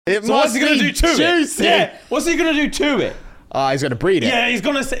What's he gonna do to it? Yeah. What's he gonna do to it? He's gonna breed it. Yeah, he's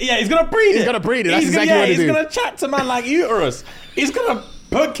gonna breed it. He's gonna breed it. That's exactly what he do. He's gonna chat to man like uterus. He's gonna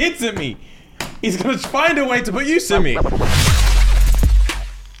put kids in me. He's gonna find a way to put use in me.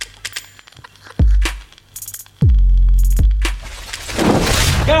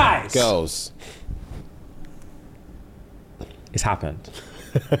 Guys. Girls. It's happened.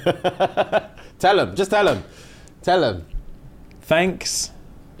 Tell him. Just tell him. Tell him. Thanks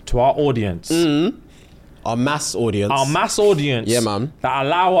to our audience. Our mass audience. Our mass audience. Yeah, man. That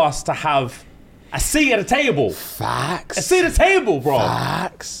allow us to have a seat at the table. Facts. A seat at the table, bro.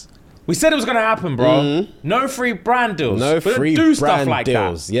 Facts. We said it was gonna happen, bro. No free brand deals. No we free don't do brand stuff like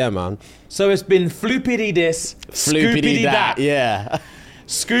deals. that. Yeah, man. So it's been floopity this, scoopity that. Yeah.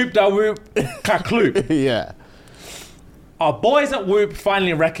 Scoop da whoop, kakloop. Yeah. Our boys at Whoop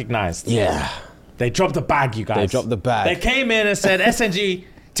finally recognized. Yeah. They dropped the bag, you guys. They dropped the bag. They came in and said, SNG,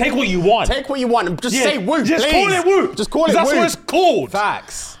 take what you want. Take what you want. Just say Whoop, Just please. call it Whoop. Just call it Whoop. That's what it's called.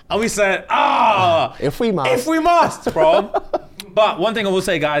 Facts. And we said, if we must. If we must, bro. But one thing I will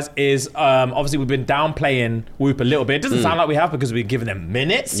say, guys, is obviously we've been downplaying Whoop a little bit. It doesn't sound like we have because we've given them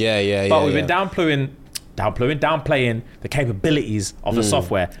minutes. But we've been downplaying the capabilities of the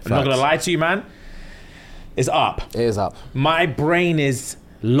software. I'm not gonna lie to you, man. It's up. It is up. My brain is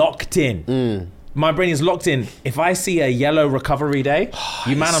locked in. My brain is locked in. If I see a yellow recovery day,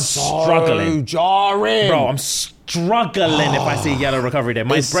 I'm struggling. So jarring. Bro, I'm struggling if I see a yellow recovery day.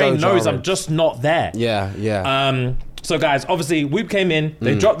 My brain knows I'm just not there. Yeah. So guys, obviously Whoop came in,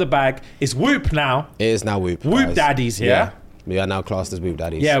 they dropped the bag. It's Whoop now. It is now Whoop. Whoop guys. daddies here. Yeah. We are now classed as Whoop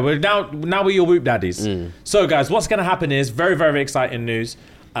daddies. Yeah, we're your Whoop daddies. So guys, what's gonna happen is very, very exciting news.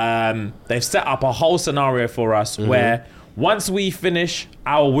 They've set up a whole scenario for us where once we finish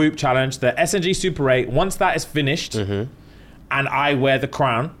our Whoop challenge, the SNG Super 8, once that is finished and I wear the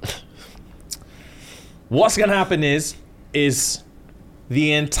crown, what's gonna happen is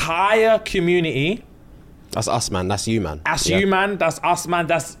the entire community. That's us, man. That's you, man. That's you, man. That's us, man.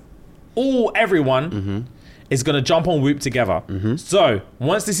 That's everyone is gonna jump on Whoop together. So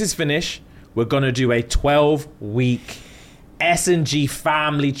once this is finished, we're gonna do a 12-week SNG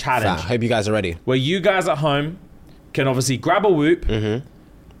family challenge. Hope you guys are ready. Where you guys at home can obviously grab a Whoop,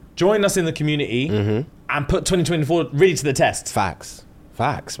 join us in the community, and put 2024 really to the test. Facts,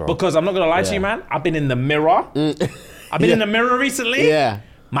 bro. Because I'm not gonna lie to you, man. I've been in the mirror. I've been in the mirror recently. Yeah.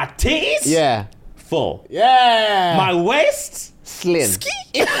 My titties. Yeah. Full. Yeah. My waist. Slim. Ski.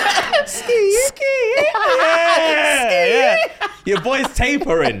 Yeah. Your boy's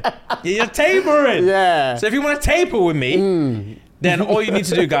tapering. You're tapering. Yeah. So if you want to taper with me, then all you need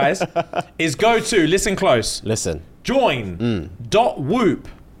to do, guys, is go to, listen close. Listen.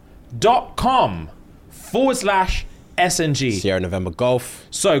 join.whoop.com/SNG. Sierra November Golf.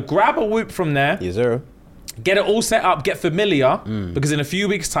 So grab a Whoop from there. Yes, sir. Get it all set up, get familiar, because in a few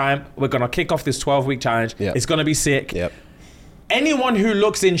weeks' time, we're going to kick off this 12-week challenge. Yep. It's going to be sick. Yep. Anyone who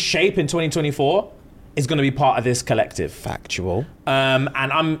looks in shape in 2024 is going to be part of this collective. Factual. And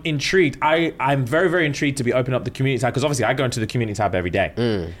I'm intrigued. I'm very, very intrigued to be opening up the community tab, because obviously I go into the community tab every day.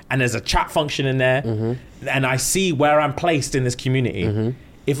 And there's a chat function in there, and I see where I'm placed in this community.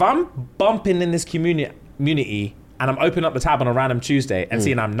 If I'm bumping in this community and I'm opening up the tab on a random Tuesday and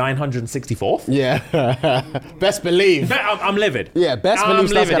seeing I'm 964th. Yeah. Best believe. I'm livid. Yeah, best believe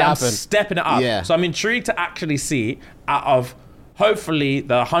that's gonna happen. I'm stepping it up. Yeah. So I'm intrigued to actually see, out of hopefully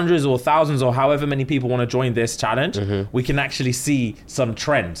the hundreds or thousands or however many people want to join this challenge, we can actually see some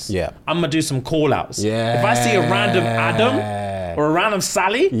trends. Yeah. I'm going to do some call outs. Yeah. If I see a random Adam or a random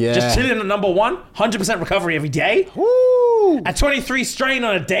Sally just chilling at number 1, 100% recovery every day. Woo. At 23 strain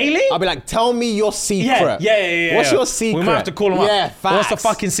on a daily. I'll be like, tell me your secret. Yeah. What's your secret? We might have to call him up. Yeah, facts. What's the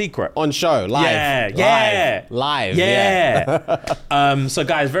fucking secret? On show, live. Live. Yeah. So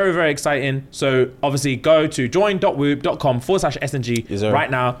guys, very, very exciting. So obviously go to join.whoop.com/SNG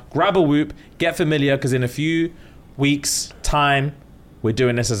right now. Grab a Whoop, get familiar, because in a few weeks' time, we're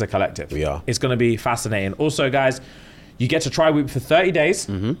doing this as a collective. We are. It's going to be fascinating. Also, guys, you get to try Whoop for 30 days,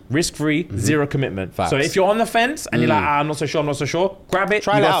 risk-free, zero commitment. Facts. So if you're on the fence and you're like, I'm not so sure, grab it.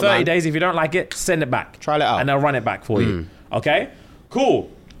 Try you it got out, 30 man. days. If you don't like it, send it back. Try it out. And they'll run it back for you. Okay?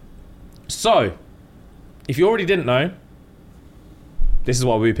 Cool. So, if you already didn't know, this is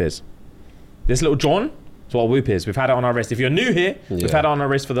what Whoop is. This little John is what Whoop is. We've had it on our wrist. If you're new here, we've had it on our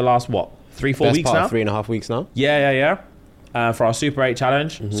wrist for the last, 3-4 weeks now? 3.5 weeks now. Yeah. For our Super 8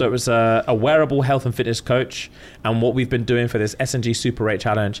 challenge. So it was a wearable health and fitness coach. And what we've been doing for this SNG Super 8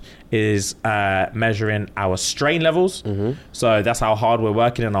 challenge is measuring our strain levels. So that's how hard we're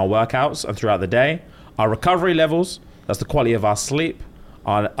working in our workouts and throughout the day. Our recovery levels, that's the quality of our sleep.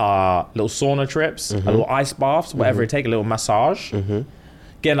 our little sauna trips, our little ice baths, whatever it takes, a little massage,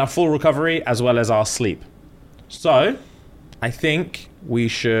 getting our full recovery as well as our sleep. So I think we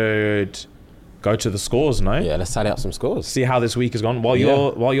should go to the scores, no? Yeah, let's tally up some scores. See how this week has gone. While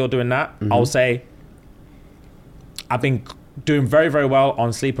you're doing that, I'll say I've been doing very, very well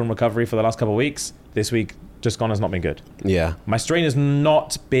on sleep and recovery for the last couple of weeks. This week just gone has not been good. Yeah. My strain has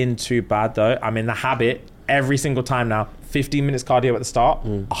not been too bad though. I'm in the habit every single time now. 15 minutes cardio at the start,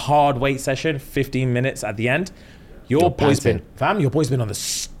 a hard weight session, 15 minutes at the end. Your boy's been on the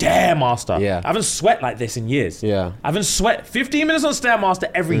Stairmaster. Yeah. I haven't sweat like this in years. Yeah. I haven't sweat. 15 minutes on Stairmaster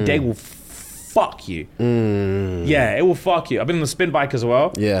every day will fuck you. Yeah, it will fuck you. I've been on the spin bike as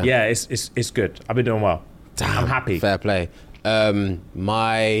well. Yeah. Yeah, it's good. I've been doing well. Damn, I'm happy. Fair play.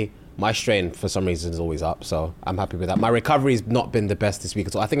 My strain for some reason is always up, so I'm happy with that. My recovery's not been the best this week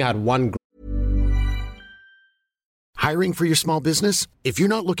at all. I think I had one. Hiring for your small business? If you're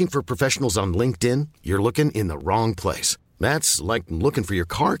not looking for professionals on LinkedIn, you're looking in the wrong place. That's like looking for your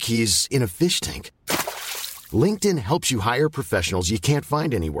car keys in a fish tank. LinkedIn helps you hire professionals you can't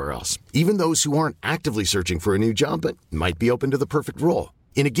find anywhere else, even those who aren't actively searching for a new job but might be open to the perfect role.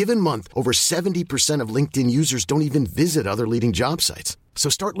 In a given month, over 70% of LinkedIn users don't even visit other leading job sites. So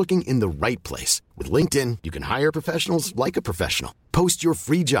start looking in the right place. With LinkedIn, you can hire professionals like a professional. Post your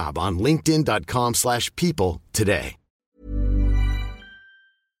free job on linkedin.com/people today.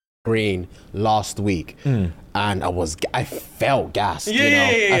 Green last week, and I felt gassed.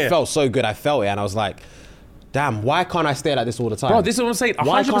 Yeah. I felt so good. I felt it, and I was like, damn, why can't I stay like this all the time? Bro, this is what I'm saying.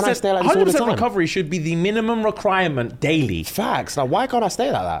 Why can't I stay like this all the 100% time? recovery should be the minimum requirement daily. Facts. Like, why can't I stay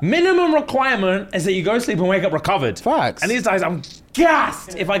like that? Minimum requirement is that you go sleep and wake up recovered. Facts. And these days, I'm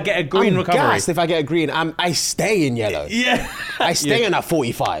gassed if I get a green recovery. Gassed if I get a green. I stay in yellow. Yeah. I stay in at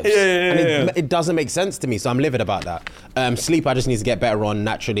 45. And it doesn't make sense to me, so I'm livid about that. Sleep, I just need to get better on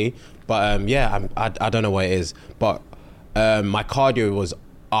naturally. But I don't know what it is. But my cardio was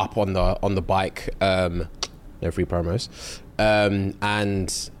up on the bike. No free promos.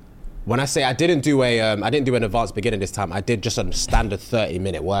 And when I say I didn't do an advanced beginning this time, I did just a standard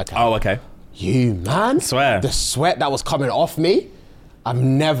 30-minute workout. Oh, okay. You, man. Swear. The sweat that was coming off me, I've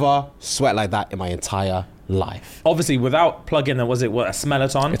never sweat like that in my entire life. Obviously, without plugging, a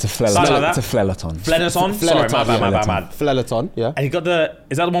smelloton? It's a flelaton. It's a flelaton. Flelaton? Sorry, my bad. Flelaton, yeah. And you got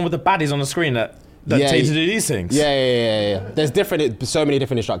is that the one with the baddies on the screen that tell you to do these things? Yeah. There's so many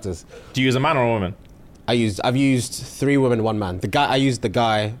different instructors. Do you use a man or a woman? I've used 3 women, 1 man. I used the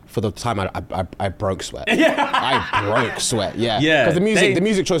guy for the time I broke sweat. Yeah. I broke sweat. Yeah. Yeah. Because the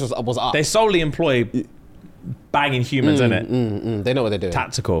music choice was up. They solely employ banging humans, innit? They know what they're doing.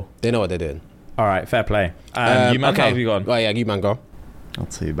 Tactical. They know what they're doing. All right, fair play. You man, okay. how have you gone? Oh yeah, you man go.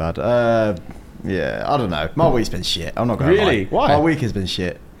 Not too bad. Yeah, I don't know. My week's been shit. I'm not going to Really? lie. Why? My week has been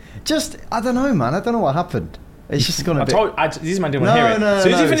shit. Just, I don't know, man. I don't know what happened. It's just gone a bit... These man didn't want to hear it. No, as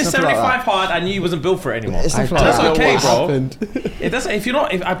soon as you finished it's nothing 75 like that. hard, I knew you wasn't built for it anymore. It's nothing like That's that. okay, What bro.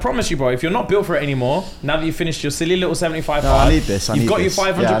 happened? I promise you, bro, if you're not built for it anymore, now that you finished your silly little 75 No, hard, I need this. you've got your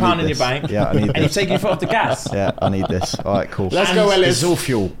 £500 Yeah, I need in your this. bank, Yeah, I need and you've this. taken your foot off the gas. Yeah, I need this. All right, cool. Let's go, Ellis. It's all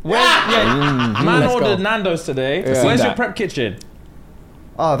fuel. Man Let's ordered go. Nando's today. Yeah. Where's Seen your that. prep kitchen?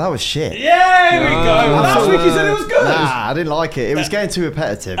 Oh, that was shit. Yeah, here we go. Last week you said it was good. Nah, I didn't like it. It was getting too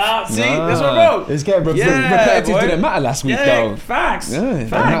repetitive. See, that's what I wrote. It's getting repetitive boy. didn't matter last week, Yeah, though. facts. Yeah,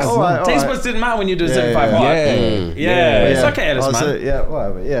 Facts. all right. Taste buds didn't matter when you do Yeah, 75 yeah. hard. Yeah. It's okay, Ellis, Oh, man. so, yeah,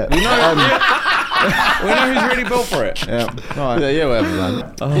 whatever. Yeah. We know who's really built for it. Yeah. All right. Yeah, whatever,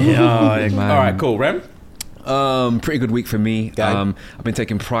 man. All right, cool. Rem? Pretty good week for me. Yeah. I've been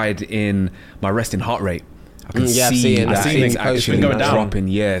taking pride in my resting heart rate. I can Yeah, I've see seen that things it's actually going down. dropping.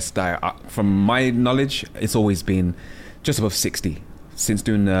 Yes, from my knowledge, it's always been just above 60. Since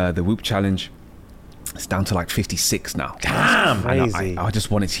doing the Whoop challenge, it's down to like 56 now. Damn. And Crazy. I just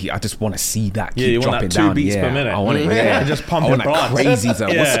want to see that Yeah, keep you want dropping that 2 down. beats per minute. I want it. Yeah, just pumping I want that blood. crazy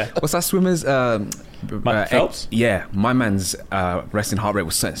zone. Yeah. What's that swimmer's? Mike Phelps? Yeah, my man's resting heart rate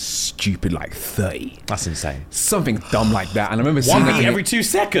was something stupid like 30. That's insane. Something dumb like that. And I remember seeing One that beat and every 2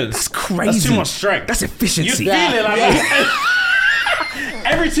 seconds. That's crazy. That's too much strength. That's You efficiency. feel it like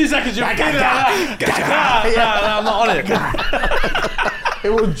every 2 seconds you're feeling like that. Nah, I'm not on it. It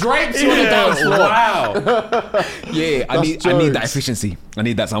will drape you on the dance floor. Wow. Yeah, I need that efficiency. I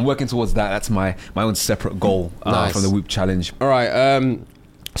need that. So I'm working towards that. That's my own separate goal Nice. from the Whoop challenge. All right,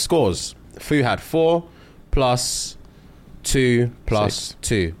 scores. Fu had 4 plus 2 plus 6.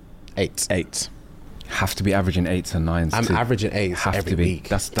 2. 8. 8. Have to be averaging 8s and 9s. I'm to averaging 8s have every to be. week.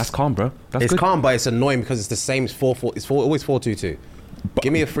 That's calm, bro. That's It's good. calm, but it's annoying because it's the same. It's 4-4. It's always 4-2-2.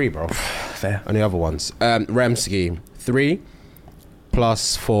 Give me a 3, bro. Fair. On the other ones. Remski 3,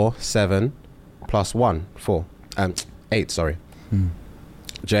 plus 4, 7, plus 1, 4. 8, sorry.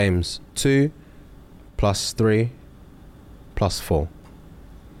 James, 2, plus 3, plus 4,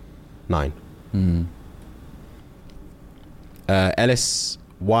 9. Ellis,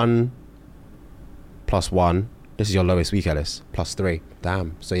 1, plus 1. This is your lowest week, Ellis. Plus 3.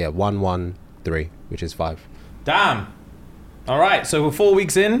 Damn. So yeah, 1, 1, 3, which is 5. Damn. All right, so we're 4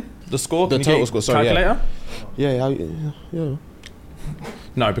 weeks in. The score? The total score, sorry, calculator? Yeah.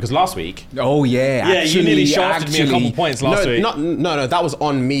 No, because last week... Oh, yeah. Yeah, you nearly shafted me a couple points last week. No, that was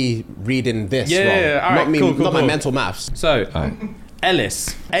on me reading this wrong. Yeah, all right, not my mental maths. So,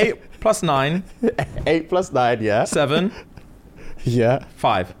 Ellis, 8 plus 9. 8 plus 9, yeah. 7. Yeah.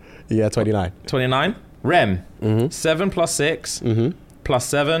 5. Yeah, 29. 29. Rem, 7 plus 6, plus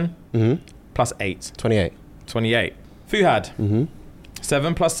 7, plus 8. 28. 28. Fuhad,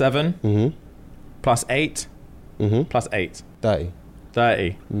 7 plus 7, plus 8, plus 8. 30.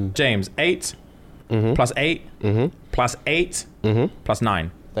 30. James, 8, plus 8, plus 8, plus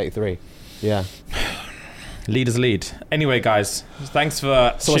 9. 33. Yeah. Leaders lead. Anyway, guys, thanks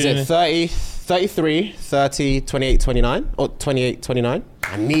for So was it 30, 33, 30, 28, 29? Or 28, 29?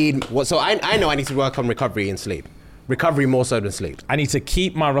 So I know I need to work on recovery and sleep. Recovery more so than sleep. I need to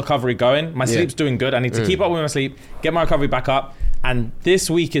keep my recovery going. My sleep's doing good. I need to keep up with my sleep, get my recovery back up. And this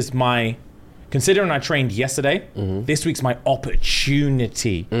week is considering I trained yesterday, this week's my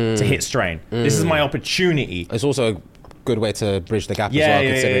opportunity to hit strain. This is my opportunity. It's also a good way to bridge the gap as well,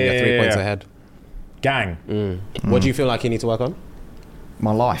 considering you're 3 points ahead. Gang. What do you feel like you need to work on?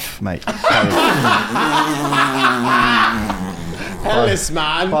 My life, mate. Ellis,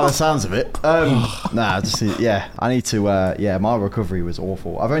 man. By the sounds of it. I need to, my recovery was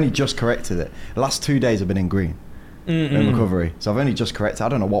awful. I've only just corrected it. The last 2 days I've been in green in recovery. So I've only just corrected. I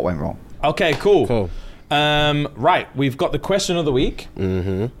don't know what went wrong. Okay, cool. Right, we've got the question of the week.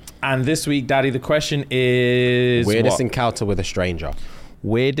 And this week, Daddy, the question is... Weirdest encounter with a stranger.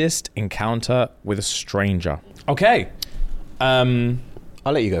 Weirdest encounter with a stranger. Okay.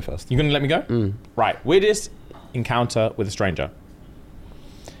 I'll let you go first. You gonna let me go? Right, weirdest encounter with a stranger.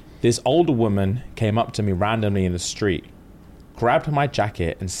 This older woman came up to me randomly in the street, grabbed my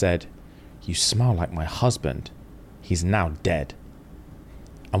jacket and said, "You smell like my husband. He's now dead,"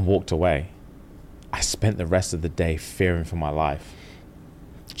 and walked away. I spent the rest of the day fearing for my life.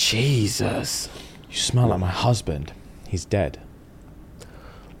 Jesus. You smell like my husband. He's dead.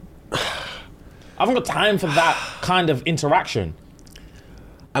 I haven't got time for that kind of interaction.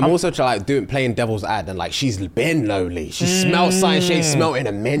 I'm also playing devil's ad and she's been lonely. She smelled something she ain't smelled in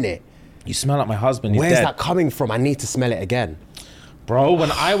a minute. You smell like my husband. He's Where's dead. that coming from? I need to smell it again. Bro, when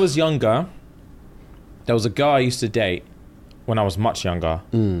I was younger, there was a girl I used to date when I was much younger,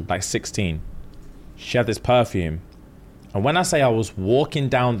 like 16. She had this perfume. And when I say I was walking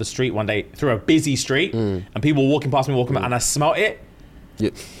down the street one day through a busy street and people were walking past me, and I smelled it,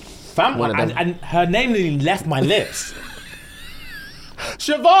 fam, and her name nearly left my lips.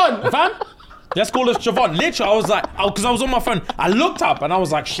 Siobhan! Fam, let's call her Siobhan. Literally, I was like, because I was on my phone, I looked up and I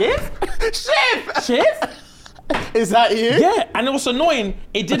was like, Shiv? Is that you? Yeah, and it was annoying.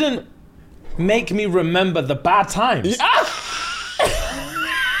 It didn't make me remember the bad times.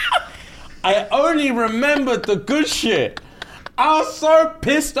 I only remembered the good shit. I was so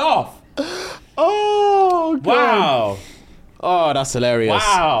pissed off. Oh, God. Wow. Oh, that's hilarious.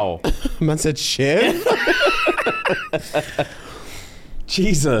 Wow. Man said Shiv?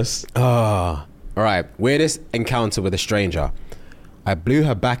 Jesus. All right. Weirdest encounter with a stranger. I blew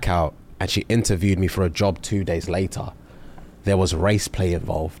her back out and she interviewed me for a job 2 days later. There was race play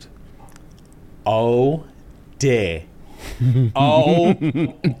involved. Oh, dear. Oh,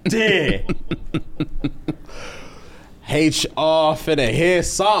 dear. HR finna hear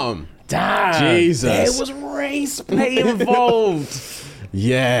something. Damn. Jesus. There was race play involved.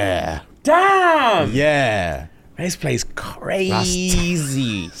 Yeah. Damn. Yeah. Race play's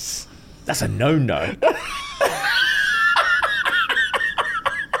crazy. That's a no-no.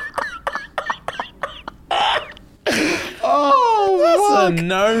 Oh, That's a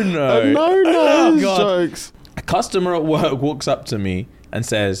no-no. A no-no. Oh, God. Jokes. A customer at work walks up to me and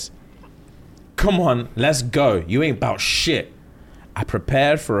says, "Come on, let's go. You ain't about shit." I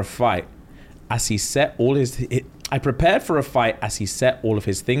prepared for a fight as he set all of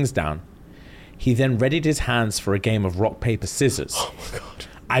his things down. He then readied his hands for a game of rock, paper, scissors. Oh my God.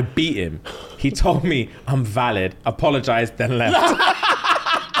 I beat him. He told me I'm valid, apologized, then left.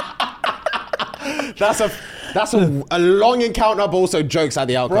 That's a long encounter, but also jokes at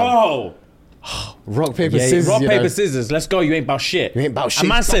the outcome. Bro. Rock, paper, scissors. Rock, paper, scissors. Let's go. You ain't about shit. You ain't about shit. A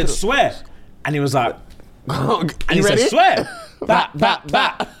man said, "Swear." And he was like, and he said, "Swear."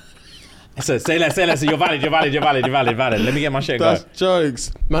 Bat. So say less. You're valid. Let me get my shit going. That's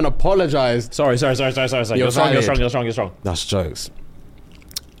jokes. Man, apologize. Sorry. You're strong. That's jokes.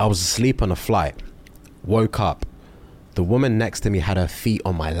 I was asleep on a flight. Woke up. The woman next to me had her feet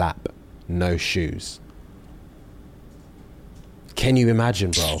on my lap. No shoes. Can you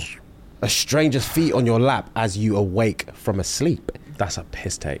imagine, bro? A stranger's feet on your lap as you awake from a sleep. That's a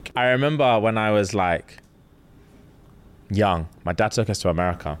piss take. I remember when I was like young, my dad took us to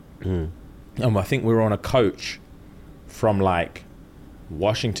America. And I think we were on a coach from like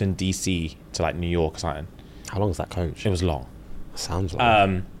Washington, DC to like New York or something. How long is that coach? It was long. Sounds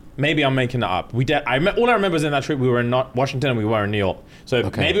like maybe I'm making that up. All I remember is in that trip we were in Washington and we were in New York. So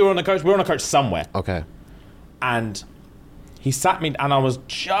maybe we were on a coach. We were on a coach somewhere. Okay. And he sat me, and I was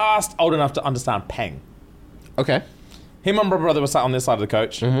just old enough to understand peng. Okay. Him and my brother were sat on this side of the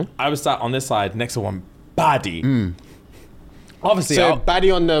coach. I was sat on this side next to one baddie. Obviously, so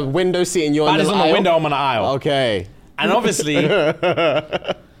baddie on the window seat and you're on the aisle? Baddie's on the window, I'm on the aisle. Okay. And obviously,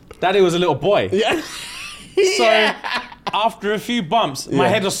 Daddy was a little boy. Yeah. So after a few bumps, my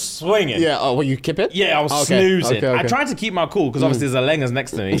head was swinging. Yeah. Oh, were you kip it? Yeah, I was snoozing. Okay. I tried to keep my cool because obviously there's a Lengas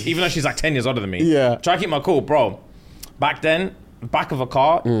next to me, even though she's like 10 years older than me. Yeah. Try to keep my cool, bro. Back then, back of a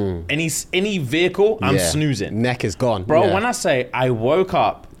car, any vehicle, I'm snoozing. Neck is gone. Bro, when I say I woke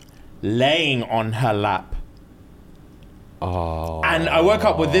up laying on her lap. Oh. And I woke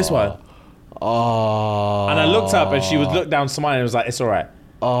up with this one. Oh. And I looked up and she was looked down smiling and was like, it's all right.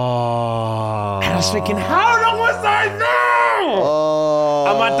 Oh. And I was thinking, how long was I there? Oh.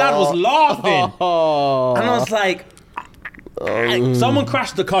 And my dad was laughing. Oh. And I was like, someone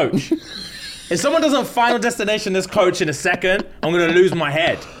crashed the coach. If someone doesn't Final Destination this coach in a second, I'm going to lose my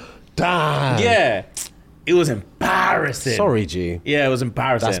head. Damn. Yeah. It was embarrassing. Sorry, G. Yeah, it was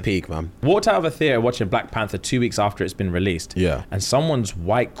embarrassing. That's peak, man. Walked out of a theater watching Black Panther 2 weeks after it's been released. Yeah. And someone's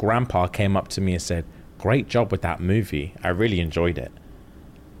white grandpa came up to me and said, great job with that movie. I really enjoyed it.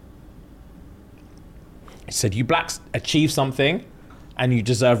 He said, you blacks achieved something and you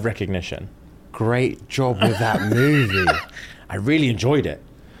deserve recognition. Great job with that movie. I really enjoyed it.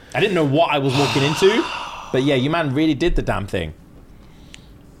 I didn't know what I was walking into, but yeah, you man really did the damn thing.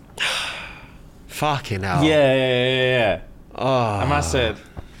 Fucking hell. Yeah. Oh. And I said,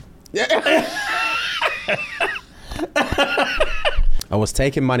 I was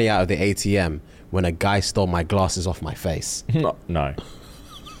taking money out of the ATM when a guy stole my glasses off my face. No.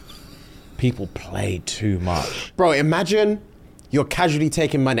 People play too much. Bro, imagine you're casually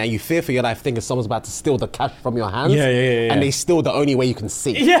taking money and you fear for your life thinking someone's about to steal the cash from your hands. Yeah. And they steal the only way you can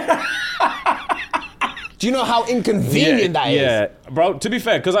see. Yeah. Do you know how inconvenient that is? Yeah, bro, to be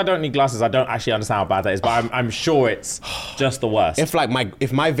fair, because I don't need glasses, I don't actually understand how bad that is, but I'm sure it's just the worst. If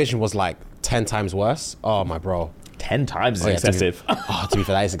my vision was like 10 times worse, oh my bro. 10 times is yeah, excessive. To be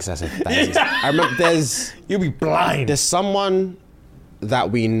fair, that is excessive. I remember You'll be blind. There's someone that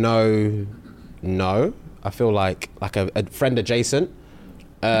we know, I feel like a friend adjacent,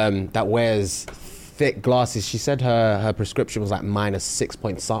 that wears thick glasses. She said her prescription was like -6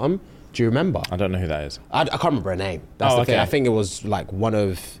 point something. Do you remember? I don't know who that is. I can't remember her name. That's the thing. I think it was like one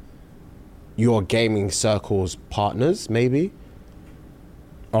of your gaming circle's partners, maybe.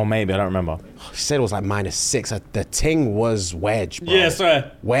 Oh, maybe. I don't remember. She said it was like -6. The ting was wedge, bro. Yeah,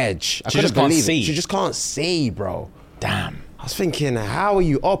 sir. Wedge. She just can't see. She just can't see, bro. Damn. I was thinking, how are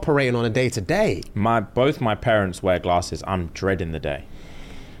you operating on a day to day? Both my parents wear glasses. I'm dreading the day.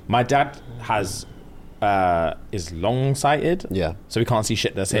 My dad is long-sighted. Yeah. So he can't see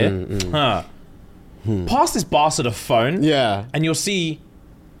shit that's here. Pass this bastard a phone. Yeah. And you'll see,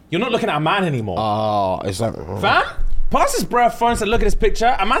 you're not looking at a man anymore. Oh, it's like... Fam? Pass this bruh phone and say, look at this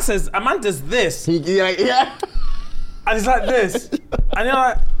picture. A man does this. Yeah. And it's like this. And you're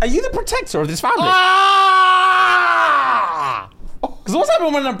like, are you the protector of this family? Because what's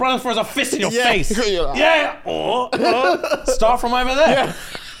happening when a brother throws a fist in your face? Yeah. Start from over there. Yeah.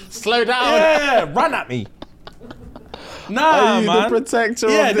 Slow down. Yeah. Run at me. Nah, are you man. the protector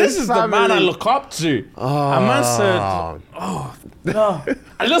of this is family? the man I look up to. And man said, no. And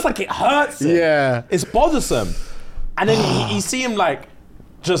it looks like it hurts him. Yeah. It's bothersome. And then you see him like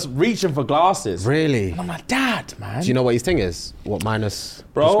just reaching for glasses. Really? And I'm like, Dad, man. Do you know what his thing is? What minus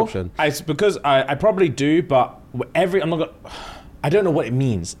Bro, prescription? it's because I probably do, but I don't know what it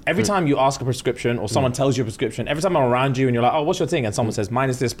means. Every time you ask a prescription or someone tells you a prescription, every time I'm around you and you're like, oh, what's your thing? And someone says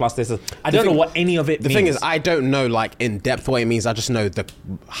minus this, plus this. I don't know what any of it means. The thing is, I don't know like in depth what it means. I just know the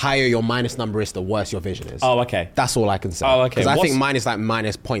higher your minus number is, the worse your vision is. Oh, okay. That's all I can say. Oh, okay. Because I think mine is like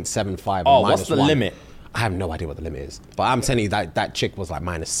 -0.75. Oh, or what's the -1. limit? I have no idea what the limit is. But I'm telling you that chick was like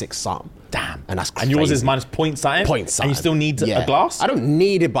 -6 something. Damn. And that's crazy. And yours is minus point something? Point something. And you still need a glass? I don't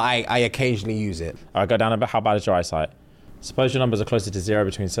need it, but I occasionally use it. All right, go down a bit. How bad is your eyesight? Suppose your numbers are closer to 0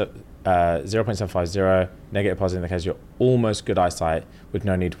 between 0.750, negative, positive in the case you're almost good eyesight with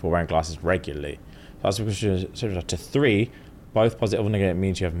no need for wearing glasses regularly. That's to 3, both positive or negative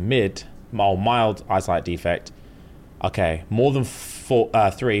means you have mild eyesight defect. Okay, more than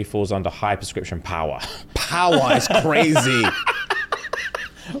 3 falls under high prescription power. Power is crazy.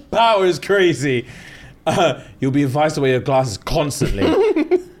 Power is crazy. You'll be advised to wear your glasses constantly.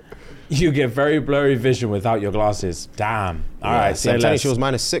 You get very blurry vision without your glasses. Damn. All right, I'm telling you, she was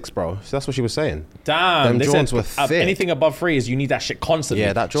 -6, bro. So that's what she was saying. Damn. Them Jawns were thick. Anything above 3 is you need that shit constantly.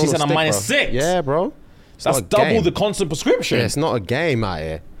 Yeah, that Jawn She was said I'm thick, -6. bro. Yeah, bro. That's double the constant prescription. Yeah, it's not a game out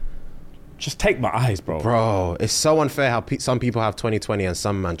here. Just take my eyes, bro. Bro, it's so unfair how some people have 20/20 and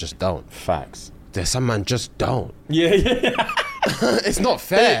some man just don't. Facts. There's some man just don't. Yeah. It's not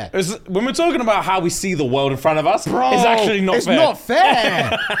fair. When we're talking about how we see the world in front of us, Bro, it's actually not fair. It's not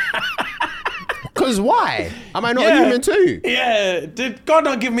fair. Because why? Am I not a human too? Yeah. Did God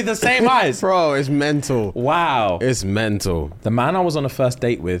not give me the same eyes? Bro, it's mental. Wow. It's mental. The man I was on a first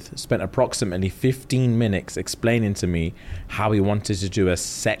date with spent approximately 15 minutes explaining to me how he wanted to do a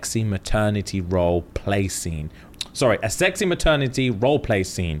sexy maternity role play scene. Sorry, a sexy maternity role play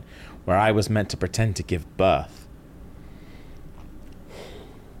scene where I was meant to pretend to give birth.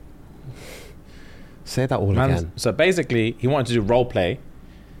 Say that all again. So basically, he wanted to do role play.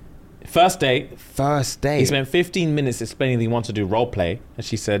 First date. He spent 15 minutes explaining that he wanted to do role play. And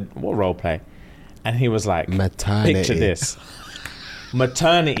she said, what role play? And he was like, maternity. Picture this.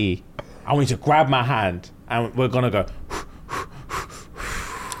 Maternity. I want you to grab my hand and we're going to go.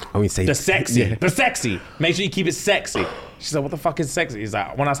 I mean, say the sexy. The sexy. Make sure you keep it sexy. She said, what the fuck is sexy? He's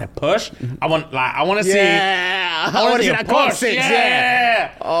like, when I say push, I want to see. Yeah, I want to see that push.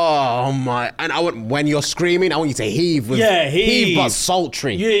 Yeah. Oh my! And when you're screaming, I want you to heave with heave but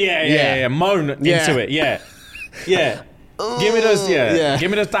sultry. Yeah. Moan into it. Yeah. Give me those.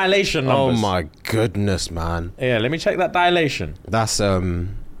 Give me those dilation numbers. Oh my goodness, man. Yeah. Let me check that dilation. That's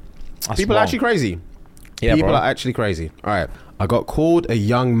people are actually crazy. Yeah, people bro. are actually crazy. All right. I got called a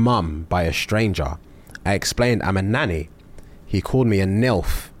young mum by a stranger. I explained I'm a nanny. He called me a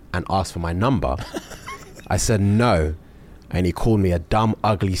NILF and asked for my number. I said no. And he called me a dumb,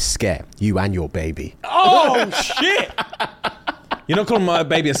 ugly scare. You and your baby. Oh, shit. You're not calling my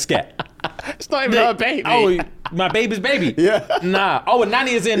baby a scare. It's not even her baby. Oh, my baby's baby? Yeah. Nah. Oh, a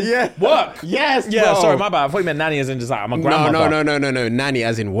nanny is in work. Yes, Yeah, bro. sorry, my bad. I thought you meant nanny as in just like, I'm a grandmother. No. Nanny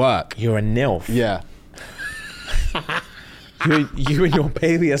as in work. You're a NILF. Yeah. You and your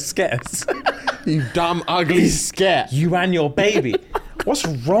baby are scares. You dumb, ugly scare. You and your baby. What's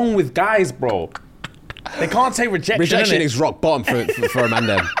wrong with guys, bro? They can't take rejection. Rejection innit? is rock bottom for a man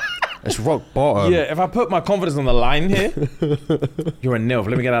then. It's rock bottom. Yeah, if I put my confidence on the line here, you're a NILF.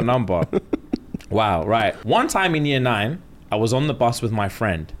 Let me get that number. Wow, right. One time in year 9, I was on the bus with my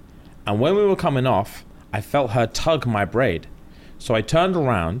friend. And when we were coming off, I felt her tug my braid. So I turned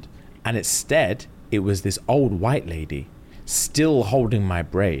around and instead, it was this old white lady still holding my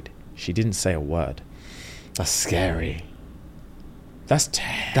braid. She didn't say a word. That's scary. That's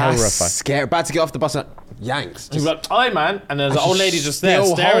terrifying. That's scary. About to get off the bus and yanks. She'd be like, hi man. And there's an old lady just there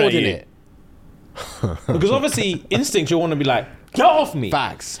staring at you. it. Because obviously, instinct, you'll want to be like, get off me.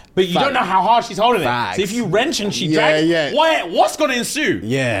 Facts. But you don't know how hard she's holding Facts. it. So if you wrench and she drags, what's going to ensue?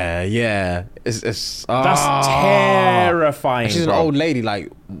 Yeah. It's That's terrifying. She's bro. an old lady.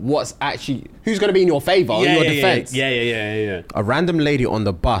 Like, who's going to be in your favor, in your defense? Yeah. A random lady on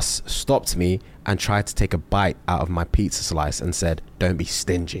the bus stopped me and tried to take a bite out of my pizza slice and said, "Don't be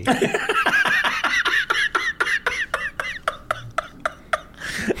stingy."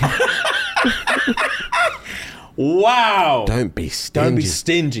 Wow. Don't be stingy. Don't be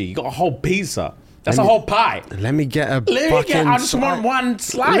stingy. You got a whole pizza. That's a whole pie. Let me get a I just want one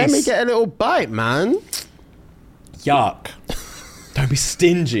slice. Let me get a little bite, man. Yuck. Don't be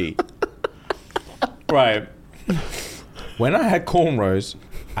stingy. Right. When I had cornrows,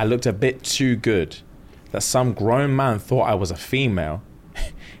 I looked a bit too good that some grown man thought I was a female.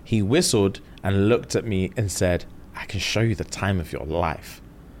 He whistled and looked at me and said, "I can show you the time of your life."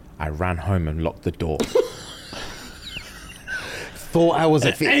 I ran home and locked the door. Thought I was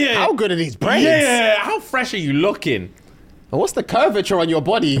a female. How good are these braids? Yeah, how fresh are you looking? And what's the curvature on your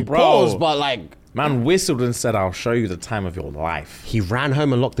body? Bro. Pause, but like... Man whistled and said, "I'll show you the time of your life." He ran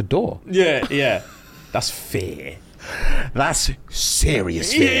home and locked the door. Yeah. That's fear. That's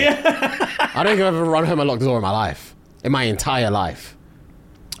serious fear. Yeah. I don't think I've ever run home and locked the door in my life. In my entire life.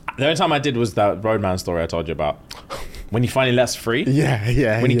 The only time I did was that Roadman story I told you about. When he finally let us free.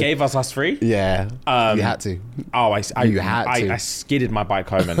 Yeah. When he gave us free. Yeah. You had to. Oh, I I skidded my bike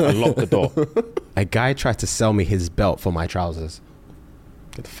home and unlocked the door. A guy tried to sell me his belt for my trousers.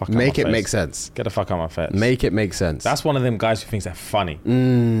 Get the fuck out Make my it face. make sense. Get the fuck out of my face. Make it make sense. That's one of them guys who thinks they're funny.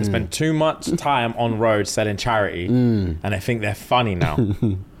 They spend too much time on road selling charity and they think they're funny now.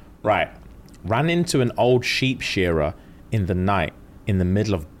 Right. Ran into an old sheep shearer in the night in the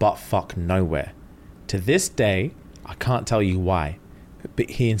middle of buttfuck nowhere. To this day, I can't tell you why, but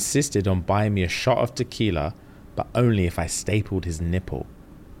he insisted on buying me a shot of tequila, but only if I stapled his nipple.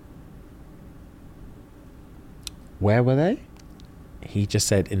 Where were they? He just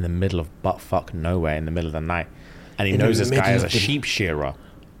said in the middle of buttfuck nowhere in the middle of the night. And he In knows the this guy middle as a of the- sheep shearer.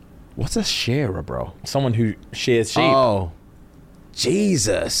 What's a shearer, bro? Someone who shears sheep. Oh,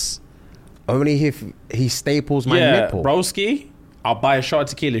 Jesus. Only if he staples my nipple. Broski, I'll buy a shot of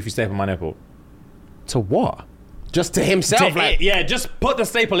tequila if you staple my nipple. To what? Just to himself? Yeah, just put the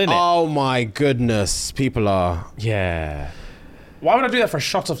staple in it. Oh my goodness. People are... Yeah. Why would I do that for a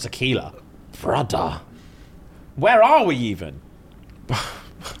shot of tequila? Brother. Where are we even?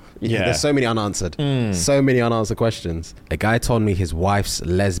 Yeah. There's so many unanswered. So many unanswered questions. A guy told me his wife's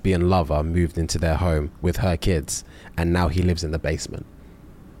lesbian lover moved into their home with her kids and now he lives in the basement.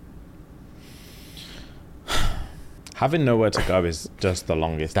 Having nowhere to go is just the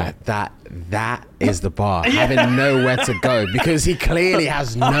longest. That is the bar. Having nowhere to go because he clearly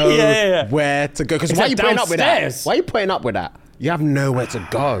has nowhere to go. Because why are you putting up with that? Why are you putting up with that? You have nowhere to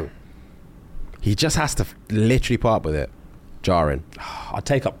go. He just has to literally put up with it. Jarring. I'll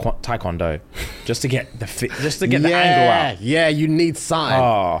take up taekwondo just to get the angle out. Yeah, you need sign.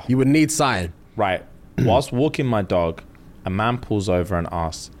 Oh. You would need sign. Right. Whilst walking my dog, a man pulls over and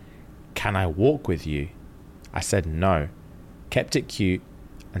asks, "Can I walk with you?" I said no, kept it cute,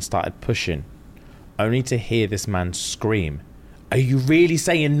 and started pushing, only to hear this man scream, "Are you really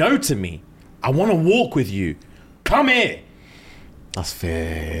saying no to me? I want to walk with you. Come here." That's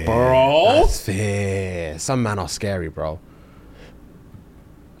fair. Bro. That's fair. Some men are scary, bro.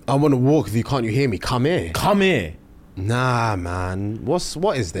 I want to walk with you. Can't you hear me? Come here. Come here. Nah, man.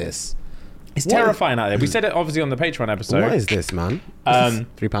 What is this? It's terrifying out there. We said it obviously on the Patreon episode. What is this, man?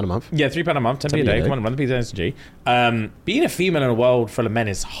 £3 a month. Yeah, £3 a month, 10p a day. Come on, run the ShxtsNGigs. Being a female in a world full of men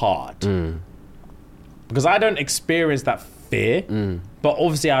is hard. Because I don't experience that fear. But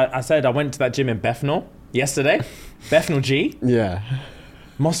obviously, I said I went to that gym in Bethnal yesterday. Bethnal G. Yeah.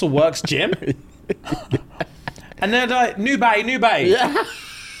 Muscle Works Gym. And they're like, new bae. Yeah.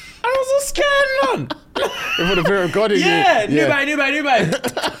 I was so scared, man. For the fear of God in you. Yeah, new bae.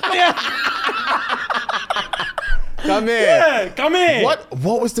 Yeah. Come here. Yeah, come here.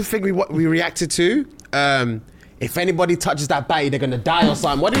 What was the thing we reacted to? If anybody touches that bae, they're gonna die or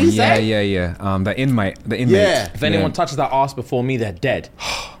something. What did he say? Yeah. The inmate. Yeah. If anyone touches that ass before me, they're dead.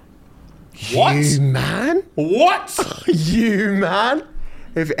 What? You man? What? You man?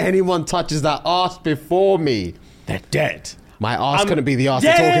 If anyone touches that ass before me, They're dead. my ass couldn't be the ass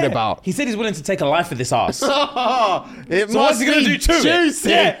they're talking about. He said he's willing to take a life for this ass. So What's he gonna do to it?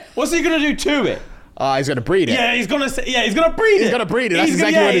 Yeah. What's he gonna do to it? He's gonna breed it. Yeah, he's gonna breed it. He's gonna breed it. That's He's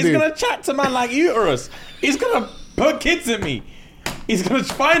exactly what he He's do. gonna chat to man like uterus. He's gonna put kids in me. He's gonna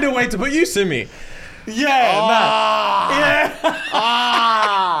find a way to put use in me. Yeah,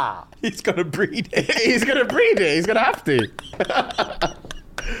 Ah. He's gonna breed it. He's gonna breed it. He's gonna have to.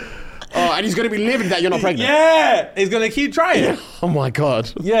 And he's gonna be living that you're not pregnant. Yeah, he's gonna keep trying. Oh my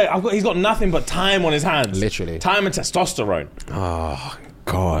God. Yeah, he's got nothing but time on his hands. Literally. Time and testosterone. Oh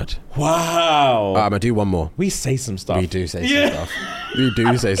God. Wow. I'm gonna do one more. We say some stuff. We do say some stuff. We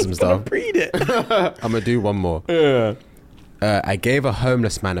do say some stuff. Breed it. I'm gonna do one more. Yeah. I gave a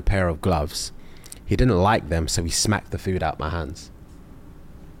homeless man a pair of gloves. He didn't like them, so he smacked the food out my hands.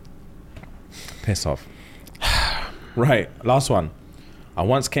 Piss off. Right, last one. I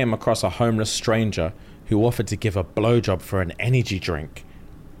once came across a homeless stranger who offered to give a blowjob for an energy drink.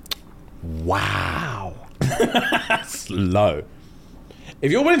 Wow. That's low.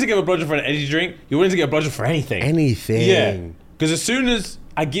 If you're willing to give a blowjob for an energy drink, you're willing to give a blowjob for anything. Anything. Yeah. Because as soon as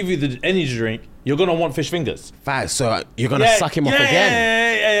I give you the energy drink, you're going to want fish fingers. Fact. So you're gonna suck him off again.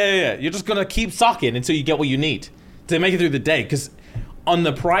 Yeah. You're just going to keep sucking until you get what you need to make it through the day. Because on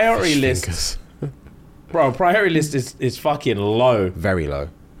the priority Fish list... fingers. Bro, priority list is fucking low. Very low.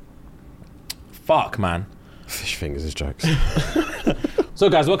 Fuck, man. Fish fingers is jokes. So,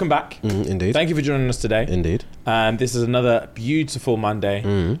 guys, welcome back. Indeed. Thank you for joining us today. Indeed. This is another beautiful Monday,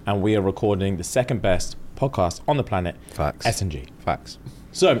 and we are recording the second best podcast on the planet, Facts. SNG. Facts.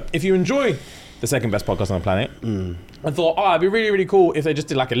 So, if you enjoy the second best podcast on the planet, I thought, oh, it'd be really, really cool if they just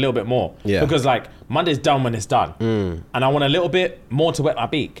did like a little bit more. Yeah. Because like Monday's done when it's done. And I want a little bit more to wet my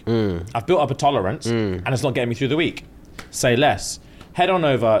beak. I've built up a tolerance and it's not getting me through the week. Say less. Head on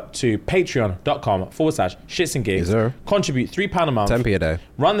over to patreon.com/ShxtsNGigs. Yes, sir. Contribute £3 a month. 10p a day.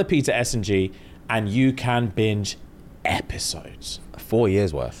 Run the P to S&G and you can binge episodes. 4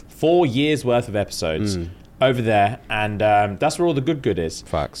 years worth. 4 years worth of episodes over there. And that's where all the good is.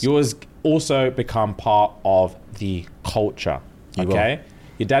 Facts. You always also become part of the culture. Okay?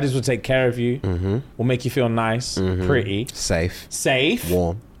 Your daddies will take care of you. Will make you feel nice, pretty. Safe.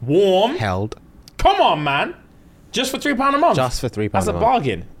 Warm. Held. Come on, man. Just for £3 a month. Just for £3 That's a a month.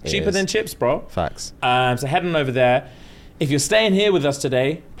 bargain. It Cheaper is. than chips, bro. Facts. So head on over there. If you're staying here with us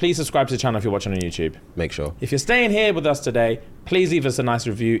today, please subscribe to the channel if you're watching on YouTube. Make sure. If you're staying here with us today, please leave us a nice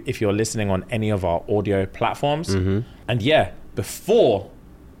review if you're listening on any of our audio platforms. And yeah, before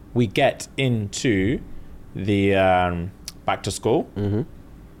we get into the back to school,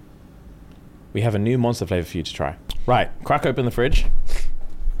 we have a new monster flavor for you to try. Right, crack open the fridge.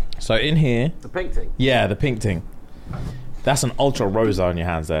 So in here, The pink thing. yeah, the pink thing. That's an Ultra Rosa on your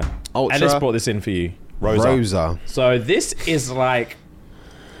hands there. Ultra Ellis brought this in for you. Rosa. So this is like,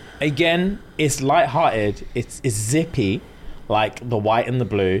 again, it's lighthearted. It's zippy, like the white and the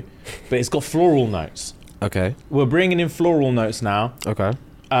blue, but it's got floral notes. Okay. We're bringing in floral notes now. Okay.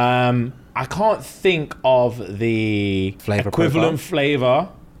 I can't think of the Flavor equivalent profile? flavor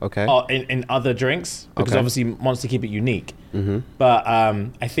Okay. in other drinks because Okay. obviously wants to keep it unique. But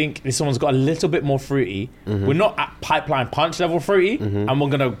I think this one's got a little bit more fruity. We're not at pipeline punch level fruity, and we're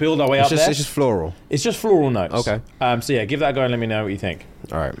gonna build our way up there. It's just floral. It's just floral notes. Okay. So yeah, give that a go and let me know what you think.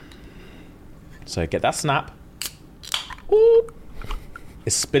 All right. So get that snap. Ooh.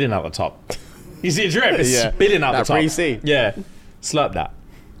 It's spitting out the top. You see it drip? It's Yeah. spitting out That the top. pre-C. Yeah. Slurp that.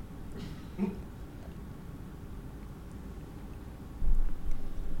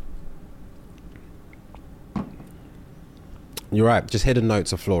 You're right. Just hidden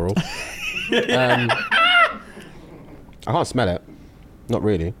notes of floral. I can't smell it. Not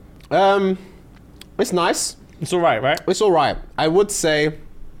really. It's nice. It's all right? It's all right. I would say,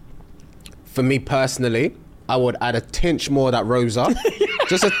 for me personally, I would add a tinge more of that Rosa.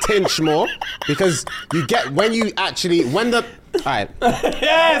 Just a tinge more. Because you get, when you actually, when the, all right.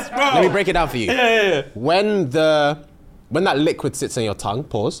 Yes, bro. Let me break it down for you. Yeah. When that liquid sits in your tongue,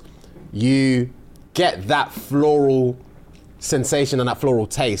 pause, you get that floral sensation and that floral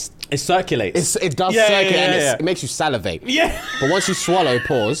taste. It circulates. It does Yeah, circulate yeah, and yeah. it makes you salivate. Yeah. But once you swallow,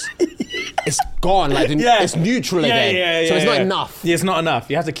 pause, it's gone. Like it's neutral again. So it's not enough. Yeah, it's not enough.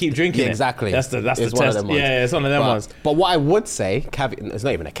 You have to keep drinking Yeah, it. exactly. That's the It's test. one of them ones. Yeah, it's one of them ones. But what I would say, it's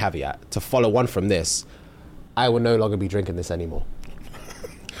not even a caveat, to follow on from this, I will no longer be drinking this anymore.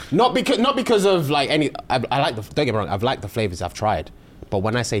 Not because of like any. I like the. Don't get me wrong. I've liked the flavors I've tried, but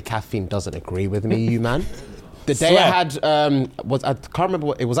when I say caffeine doesn't agree with me, you man. The day I had I can't remember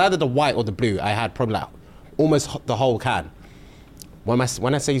what it was, either the white or the blue. I had probably like almost the whole can. When I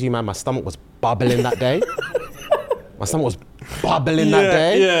say to you, man, my stomach was bubbling that day. My stomach was bubbling that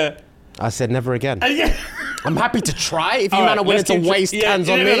day. Yeah. I said never again. Yeah. I'm happy to try. If you All man right, are willing let's to keep waste cans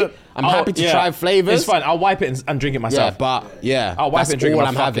on me, I'm happy to try flavors. It's fine. I'll wipe it and drink it Yeah, myself. but yeah, I'll wipe that's it and drink it all my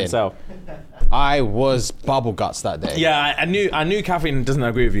I'm fucking having. self. I was bubble guts that day. Yeah, I knew caffeine doesn't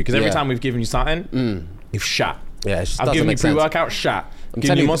agree with you because every Yeah. time we've given you something, you've shat. Yeah, it just I've doesn't given you make sense. pre-workout, shat. I'm Giving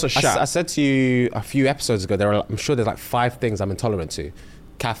telling you you, monster, shat. I said to you a few episodes ago, I'm sure there's like 5 things I'm intolerant to.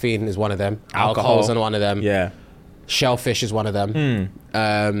 Caffeine is one of them. Alcohol is one of them. Yeah. Shellfish is one of them.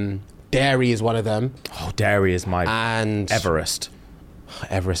 Dairy is one of them. Oh, dairy is my And Everest.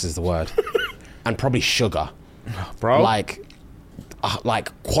 Everest is the word. And probably sugar. Bro. Like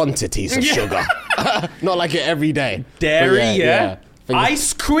quantities of sugar. Not like it every day. Dairy, But yeah. Things-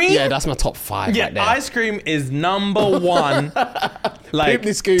 Ice cream? Yeah, that's my top 5 Yeah, right there. ice cream is number one. Like,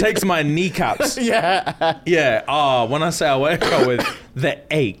 Pimply scoop. takes my kneecaps. Yeah. Yeah. When I say I wake up with the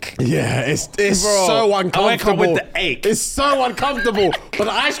ache. Yeah, it's Bro, so I wake up uncomfortable. with the ache. It's so uncomfortable. But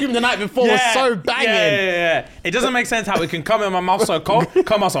the ice cream the night before was so banging. Yeah. It doesn't make sense how it can come in my mouth so cold,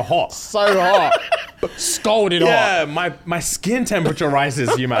 come out so hot. So hot. Scalded hot. Yeah, my skin temperature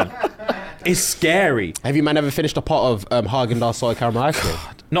rises, you man. It's scary. Have you man ever finished a pot of Haagen-Dazs salted caramel ice cream?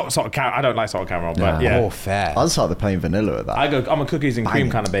 Not salted caramel. I don't like salted caramel, but yeah. Oh, fair. I just like the plain vanilla with that. I'm a cookies and cream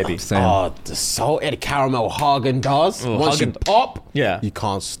kind of baby. Same. Oh, the salted caramel Haagen-Dazs. Oh, Once you Haagen- pop, Yeah. you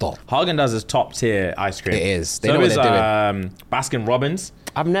can't stop. Haagen-Dazs is top tier ice cream. It is. They So know what is, they're doing. Baskin Robbins.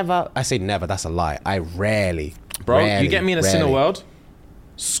 I say never, that's a lie. I rarely. Bro, rarely, you get me in a Cineworld,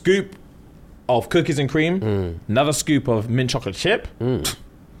 scoop of cookies and cream, another scoop of mint chocolate chip.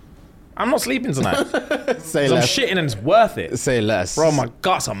 I'm not sleeping tonight. Say 'Cause I'm less. shitting and it's worth it. Say less. Bro, my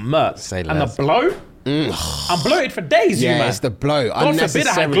guts are murked. Say and less. the blow? I'm bloated for days, you Yeah, man. it's the blow. God forbid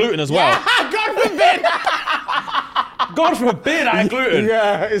I had gluten as well. God forbid. God forbid I had gluten.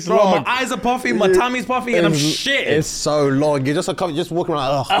 Yeah, it's Bro, long. my eyes are puffy, my tummy's puffy, and I'm shitting. It's so long. You're just walking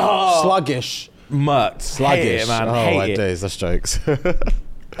around, sluggish. Murked. Sluggish. Hate it, man. Oh, Hate my it. days. That's jokes.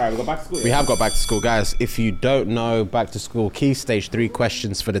 All right, we got back to school. We have got back to school, guys. If you don't know, back to school key stage 3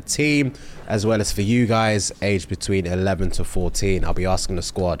 questions for the team, as well as for you guys, aged between 11 to 14. I'll be asking the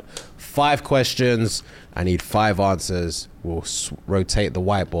squad 5 questions. I need 5 answers. We'll rotate the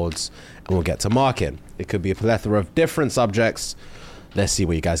whiteboards and we'll get to marking. It could be a plethora of different subjects. Let's see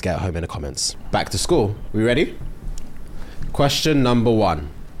what you guys get at home in the comments. Back to school. We ready? Question number 1.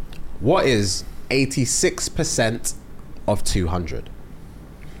 What is 86% of 200?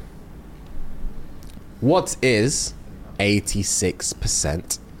 What is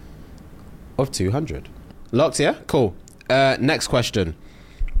 86% of 200? Locked, yeah? Cool. Next question.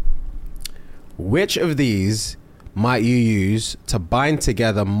 Which of these might you use to bind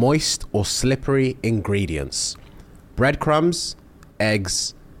together moist or slippery ingredients? Breadcrumbs,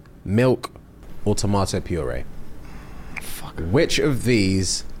 eggs, milk, or tomato puree? Which of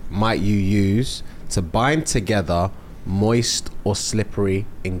these might you use to bind together moist or slippery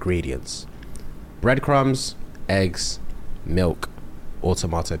ingredients? Breadcrumbs, eggs, milk, or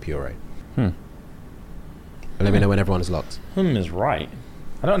tomato puree? Let me know when everyone is locked. Is right.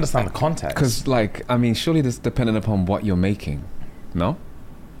 I don't understand the context. Because, like, I mean, surely this depending upon what you're making, no?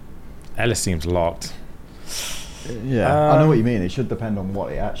 Ellis seems locked. Yeah, I know what you mean. It should depend on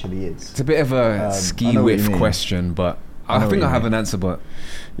what it actually is. It's a bit of a I ski know what you whiff mean. question, but I know I think what I you have mean. an answer, but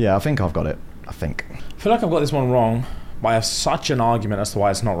Yeah, I think I've got it. I think. I feel like I've got this one wrong, but I have such an argument as to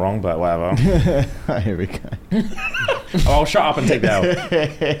why it's not wrong, but whatever. Here we go. I'll shut up and take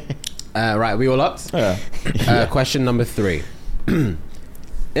the L. Right, we all locked? Yeah. Question number 3.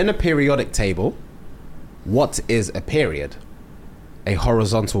 In a periodic table, what is a period? A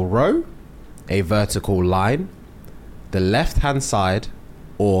horizontal row, a vertical line, the left-hand side,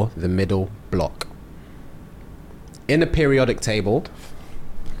 or the middle block? In a periodic table,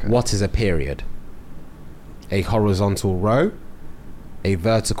 what is a period? A horizontal row, a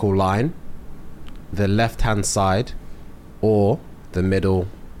vertical line, the left-hand side, or the middle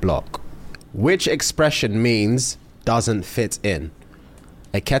block? Which expression means doesn't fit in?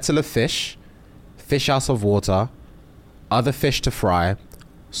 A kettle of fish, fish out of water, other fish to fry,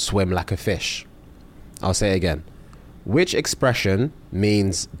 swim like a fish. I'll say it again. Which expression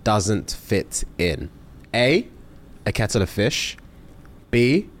means doesn't fit in? A kettle of fish.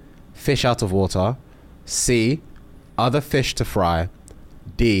 B, fish out of water. C, other fish to fry.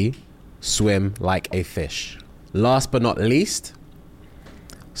 D, swim like a fish. Last but not least,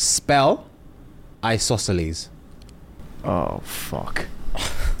 spell isosceles. Oh fuck.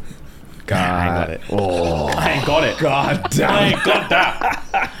 I ain't got it. I ain't got it. God damn. I ain't got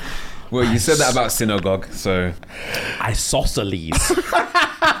that. Well, you said that about synagogue, so Isosceles.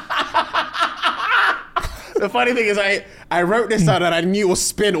 The funny thing is I wrote this down and I knew it would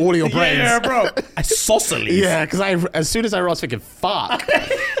spin all of your brains. Yeah, bro. Isosceles. Yeah, because as soon as I wrote, I was thinking, fuck.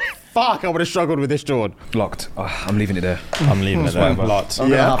 Fuck, I would have struggled with this, Jordan. locked. Oh, I'm leaving it there. I'm leaving it there. Lots.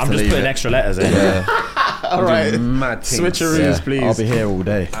 Yeah, I'm just putting extra letters in. All right. Mad things. Switcheroos, Yeah, please. I'll be here all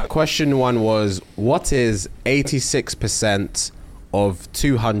day. Question 1 was, what is 86% of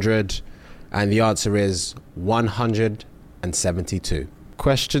 200? And the answer is 172.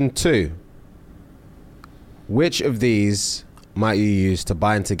 Question 2. Which of these might you use to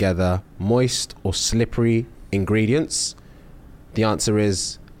bind together moist or slippery ingredients? The answer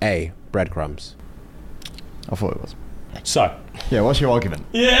is A, breadcrumbs. I thought it was. So. Yeah, what's your argument?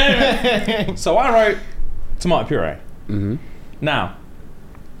 Yeah. So I wrote tomato puree. Now,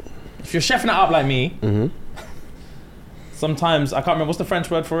 if you're chefing it up like me, sometimes I can't remember what's the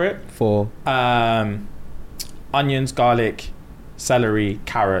French word for it. For Onions, garlic, celery,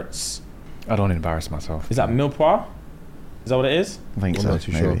 carrots. I don't embarrass myself. Is that millepois? Is that what it is? I think I'm so. not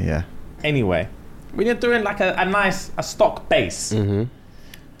too Maybe, sure. yeah. Anyway, when you're doing like a nice stock base,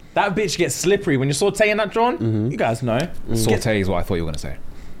 that bitch gets slippery when you're sauteing that, John. You guys know. Saute is what I thought you were going to say.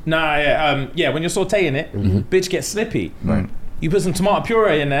 Nah, yeah, when you're sauteing it, bitch gets slippy. Right. You put some tomato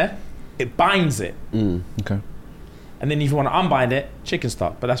puree in there, it binds it. Okay. And then if you want to unbind it, chicken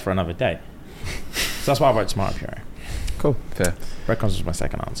stock, but that's for another day. So that's why I wrote tomato puree. Cool. Fair. Breadcrumbs was my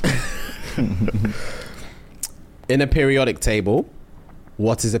second answer. In a periodic table,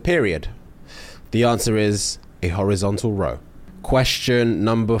 what is a period? The answer is a horizontal row. Question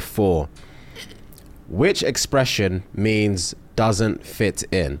number 4. Which expression means doesn't fit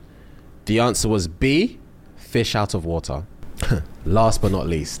in? The answer was B, fish out of water. Last but not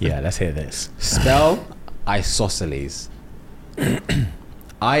least. Yeah, let's hear this. Spell isosceles.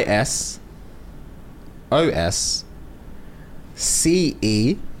 ISOSCELES.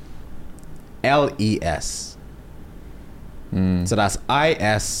 So that's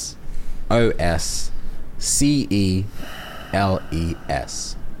ISOSCELES.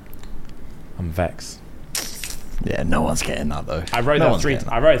 I'm vexed. Yeah, no one's getting that though. I wrote No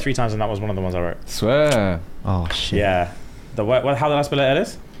it 3 times, and that was one of the ones I wrote. Swear. Oh shit. Yeah. How did I spell it,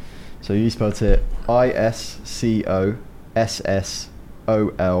 Ellis? So you spelled it ISCOSSOLESE.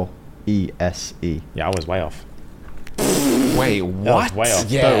 Yeah, I was way off. Wait, I what? was way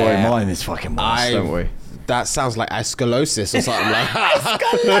off. Yeah. Don't worry, mine is fucking worse. Don't worry. That sounds like ischolosis or something like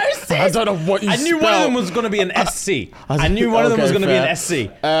Ischolosis? I don't know what you I knew one of them was going to be an SC. I knew one of them was going to be an SC.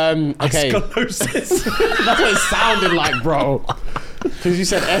 Okay. Sclerosis. That's what it sounded like, bro. Because you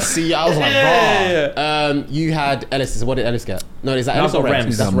said SC, I was like, bro. You had Ellis. What did Ellis get? No, is that Ellis or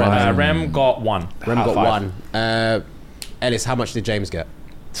Rem? That's Rem. Rem got 1. Rem out of got 5. 1. Ellis, how much did James get?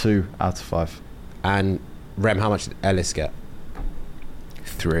 2 out of 5. And Rem, how much did Ellis get?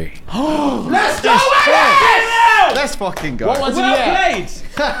 3. Let's go, Let's fucking go. What was it? Well played.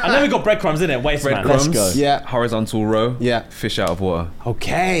 And then we got breadcrumbs, innit? Waste man. Breadcrumbs. Let's go. Yeah. Horizontal row. Yeah. Fish out of water.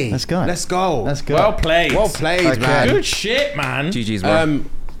 Okay. Let's go. Let's go. Let's go. Well played. Well played, Okay. man. Good shit, man. GG's, bro.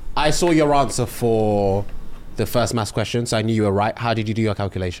 I saw your answer for the first maths question, so I knew you were right. How did you do your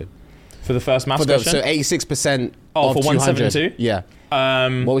calculation? For the first maths question. So 86% Oh, of for 200. 172? Yeah.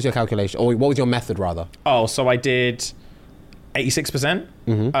 What was your calculation? Or what was your method, rather? Oh, so I did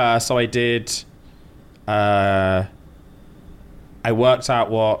 86%. So I did. I worked out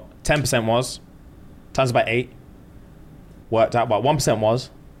what 10% was, times by 8. Worked out what 1% was,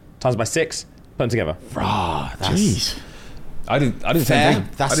 times by 6. Put them together. Rah, that's... Jeez. I did the Fair. same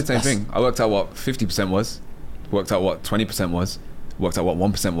thing. That's- I did the same that's- thing. I worked out what 50% was, worked out what 20% was, worked out what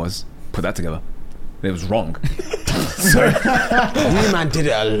 1% was, put that together. It was wrong. You man did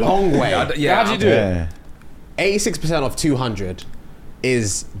it a long way. How'd you do it? 86% of 200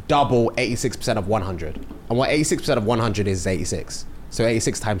 is double 86% of 100. And what 86% of 100 is 86. So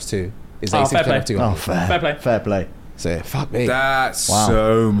 86 times 2 is 86% fair play. of 200. Oh, fair. Fair play. Fair play. So fuck me. That's Wow.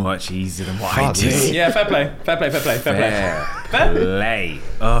 so much easier than what I Fuck did. me. Yeah, fair play. Fair play. Fair play. Fair play. Fair play.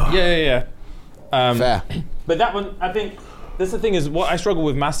 Oh. Yeah. Fair. But that one, I think, that's the thing is, what I struggle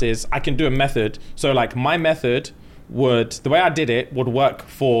with maths is I can do a method. So like my method would, the way I did it would work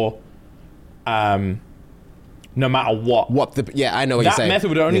for no matter what. Yeah, I know what you're That saying. method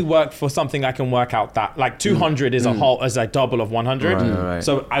would only work for something I can work out that, like 200 is a whole, as a double of 100. Right.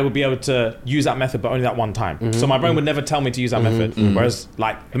 So I would be able to use that method, but only that one time. So my brain would never tell me to use that method. Whereas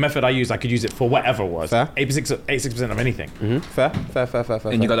like the method I use, I could use it for whatever it was. Fair. 86% of anything. Fair.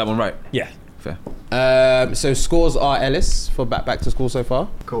 And you got that one right. Yeah. Fair. So scores are Ellis for back to school so far.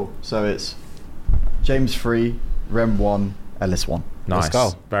 Cool. So it's James 3, Rem 1, Ellis 1. Nice.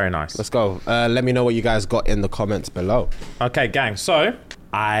 Let's go. Very nice. Let's go. Let me know what you guys got in the comments below. Okay, gang. So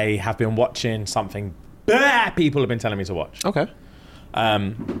I have been watching something bad people have been telling me to watch. Okay.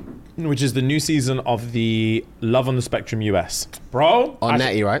 Which is the new season of the Love on the Spectrum US. Bro. On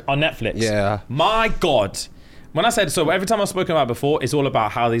Netty, right? On Netflix. Yeah. My God. When I said, so every time I've spoken about before, it's all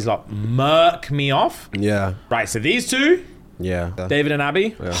about how these like murk me off. Yeah. Right, so these two, Yeah. David and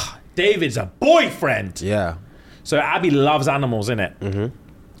Abby, Yeah. David's a boyfriend. Yeah. So Abby loves animals, innit?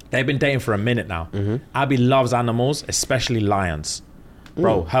 They've been dating for a minute now. Abby loves animals, especially lions.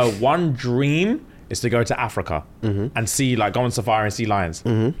 Bro, her one dream is to go to Africa and see, like, go on safari and see lions.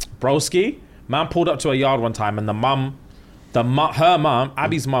 Broski, man pulled up to a yard one time and her mum,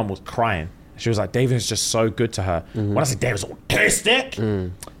 Abby's mum was crying. She was like, David's just so good to her. When I say David's autistic,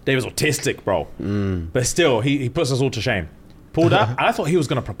 David's autistic, bro. But still, he puts us all to shame. Pulled up, and I thought he was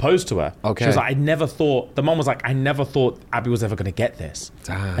going to propose to her. Okay. She was like, the mom was like, I never thought Abby was ever going to get this.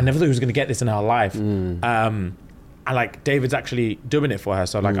 Damn. I never thought he was going to get this in her life. And like, David's actually doing it for her.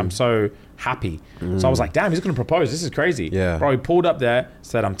 So like, I'm so happy. So I was like, damn, he's going to propose. This is crazy. Yeah. Bro, he pulled up there,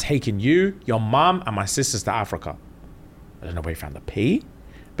 said, I'm taking you, your mom, and my sisters to Africa. I don't know where he found the P.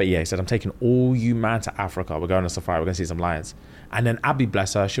 But yeah, he said, I'm taking all you man to Africa. We're going on safari. We're going to see some lions. And then Abby,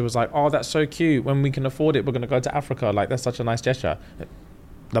 bless her, she was like, oh, that's so cute. When we can afford it, we're going to go to Africa. Like, that's such a nice gesture.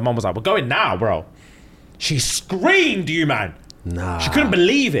 The mom was like, we're going now, bro. She screamed, you man. Nah. She couldn't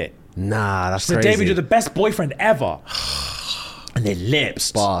believe it. Nah, that's She said, crazy. David, you're the best boyfriend ever. And their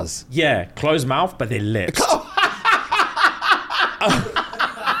lips. Bars. Yeah, closed mouth, but their lips.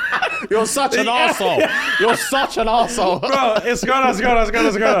 You're such an arsehole. You're such an arsehole. Bro, it's gone.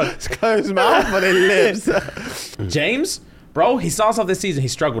 It's closed mouth, but it lives. James, Bro, he starts off this season. He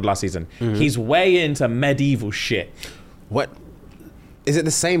struggled last season. He's way into medieval shit. What? Is it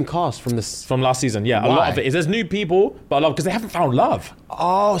the same cast from last season? Yeah, a lot of it is. There's new people, but a lot because they haven't found love.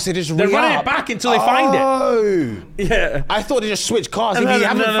 Oh, so they're running it back until they find it. Yeah. I thought they just switched cast. If No, you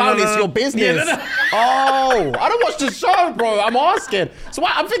haven't found it, it's your business. Yeah, no. Oh, I don't watch the show, bro. I'm asking. So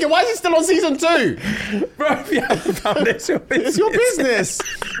I'm thinking, why is he still on season 2? Bro, if you haven't found it, it's your business. It's your business.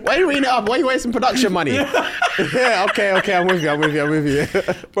 Why are you reading it up? Why are you wasting production money? Yeah, okay. I'm with you.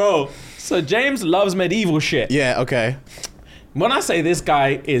 Bro, so James loves medieval shit. Yeah, okay. When I say this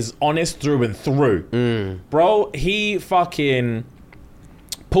guy is honest through and through, bro, he fucking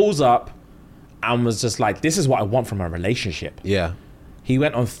pulls up and was just like, this is what I want from a relationship. Yeah. He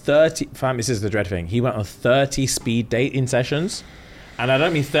went on 30, fam, this is the dread thing. He went on 30 speed dating sessions. And I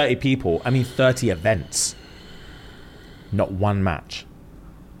don't mean 30 people, I mean 30 events. Not one match.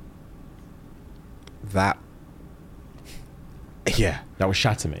 That would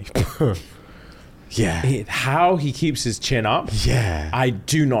shatter me. Yeah. How he keeps his chin up, I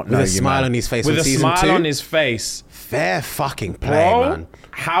do not know. With a smile on his face. With a season smile 2? on his face. Fair fucking play, man.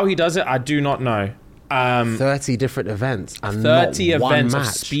 How he does it, I do not know. 30 different events and 30 not one events of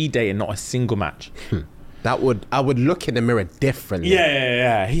match. speed dating, not a single match. I would look in the mirror differently.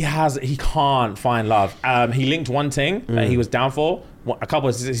 Yeah. He can't find love. He linked one thing that he was down for. A couple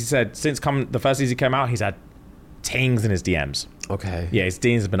of, he said, since the first season came out, he's had tings in his DMs. Okay. Yeah, his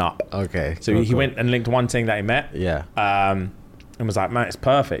DMs have been up. Okay. So he went and linked one thing that he met. Yeah. And was like, man, it's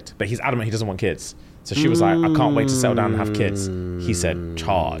perfect. But he's adamant he doesn't want kids. So she was like, I can't wait to settle down and have kids. He said,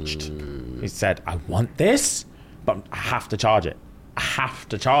 charged. He said, I want this, but I have to charge it. I have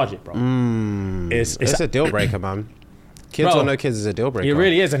to charge it, bro. It's a deal breaker, man. Kids or no kids is a deal breaker. It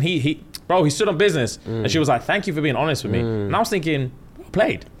really is. And he stood on business. And she was like, thank you for being honest with me. And I was thinking, well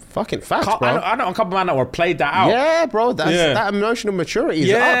played. Fucking facts, bro. I know a couple of men that were played that out. Yeah, bro. That emotional maturity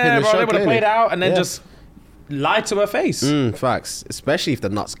is up in the show. They would have clearly. played out and then just lied to her face. Facts. Especially if the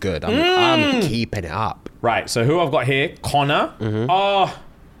nut's good. I'm keeping it up. Right. So who I've got here? Connor.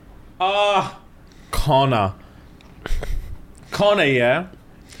 Connor. Connor, yeah.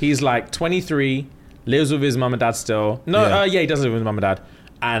 He's like 23, lives with his mum and dad still. No, he does live with his mum and dad.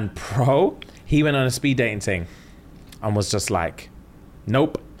 And bro, he went on a speed dating thing and was just like,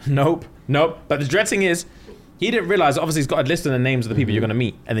 nope. But the dread thing is, he didn't realize, obviously he's got a list of the names of the people you're going to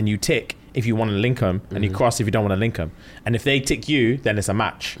meet, and then you tick if you want to link them, and you cross if you don't want to link them. And if they tick you, then it's a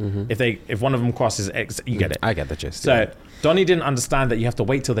match. If one of them crosses X, you get it. I get the gist. So Donnie didn't understand that you have to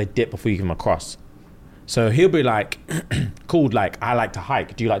wait till they dip before you give them a cross. So he'll be like, called like, I like to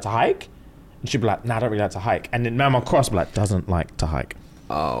hike. Do you like to hike? And she'll be like, nah, I don't really like to hike. And then Mama Cross will be like, doesn't like to hike.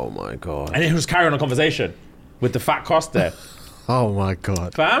 Oh my God. And then he was carrying on a conversation with the fat cross there. Oh my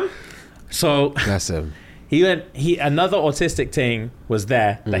God. Fam? So Bless him. Another autistic thing was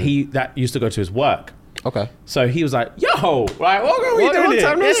there that used to go to his work. Okay. So he was like, yo, like, what are we doing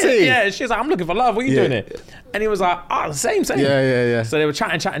here? Yeah, she's like, I'm looking for love. What are you doing here? And he was like, same. Yeah. So they were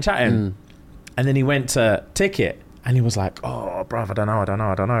chatting. And then he went to ticket and he was like, oh, bruv, I don't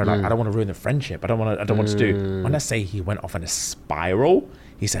know. Like, I don't want to ruin the friendship. I don't want to do. When I say he went off in a spiral,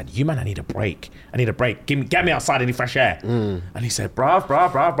 he said, you man, I need a break. Get me outside, I need fresh air. And he said, bruv.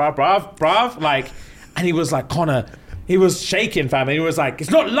 Like, and he was like, Connor, he was shaking, fam. And he was like, it's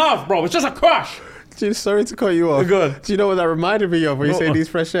not love, bro. It's just a crush. Sorry to cut you off. Good. Do you know what that reminded me of when you say these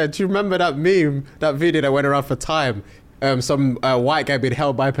fresh air? Do you remember that meme, that video that went around for time? Some white guy being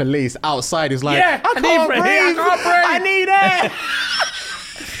held by police outside. He's like, I can't breathe. I need air.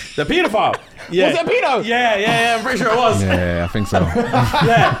 The pedophile. Yeah. Was it a pedo? Yeah, I'm pretty sure it was. Yeah, I think so.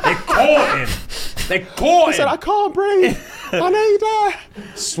 Yeah, they caught him. He said, I can't breathe. I need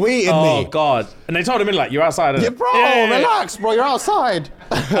air. Sweeten me. Oh, God. And they told him, like, you're outside. Yeah, bro, relax, bro. You're outside.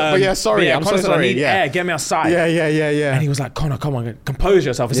 But yeah, sorry. I'm so Connor said, sorry. I need air. Get me outside. Yeah. And he was like, Connor, come on. Compose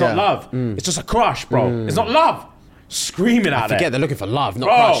yourself. It's not love. It's just a crush, bro. It's not love. Screaming out there. Forget they're looking for love, not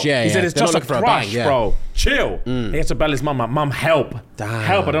crush. Yeah, he said it's they're just a not looking for crush, bang, bro. Chill. He had to bell his mum. Mum, help. Damn.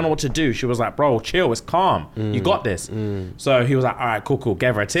 Help. I don't know what to do. She was like, bro, chill. It's calm. You got this. So he was like, all right, cool.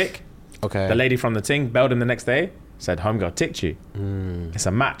 Gave her a tick. Okay. The lady from the ting belled him the next day. Said, homegirl ticked you. It's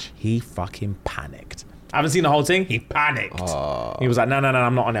a match. He fucking panicked. I haven't seen the whole thing. He panicked. He was like, no,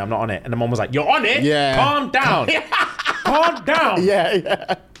 I'm not on it. And the mom was like, you're on it? Yeah. Calm down. Calm down.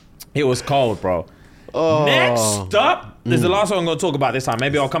 Yeah. It was cold, bro. Next up, this is the last one I'm going to talk about this time.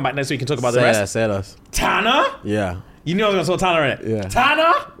 Maybe I'll come back next week and talk about the rest. Say less. Tanner? Yeah. You knew I was going to talk Tanner in it. Yeah.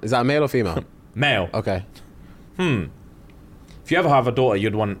 Tanner? Is that male or female? Male. Okay. If you ever have a daughter,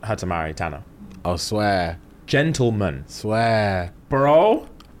 you'd want her to marry Tanner. Oh, swear. Gentleman. Swear. Bro.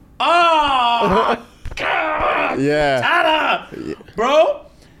 Oh! Yeah. Tanner! Bro,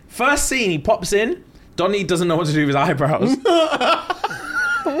 first scene, he pops in. Donnie doesn't know what to do with his eyebrows.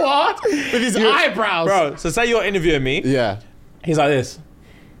 What? With his eyebrows? Bro, so say you're interviewing me. Yeah. He's like this.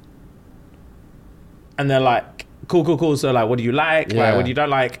 And they're like, cool. So like, what do you like? Yeah. Like, what do you don't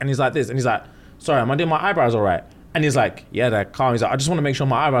like? And he's like this. And he's like, sorry, am I doing my eyebrows all right? And he's like, yeah, they're calm. He's like, I just want to make sure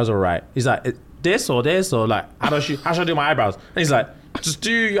my eyebrows are all right. He's like, this or like, how should I do my eyebrows? And he's like, just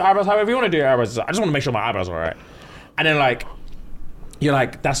do your eyebrows however you want to do your eyebrows. He's like, I just want to make sure my eyebrows are all right. And then like, you're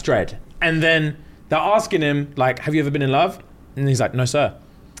like, that's dread. And then they're asking him like, have you ever been in love? And he's like, no, sir.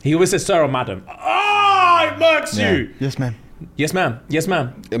 He always says sir or madam. Oh, it murks you. Yes, ma'am. Yes, ma'am. Yes,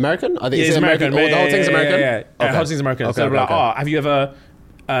 ma'am. American? Yeah, it's American. Oh, the whole thing's American? Yeah. Okay. The whole thing's American. Okay, So they're like, okay. oh, have you ever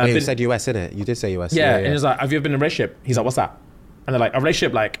You been... said US, innit? You did say US. Yeah, and he's like, have you ever been in a relationship? He's like, what's that? And they're like, a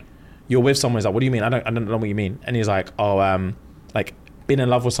relationship, like, you're with someone. He's like, what do you mean? I don't know what you mean. And he's like, oh, like, been in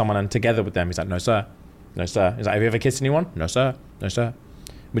love with someone and together with them. He's like, no, sir. No, sir. He's like, have you ever kissed anyone? No, sir. No, sir.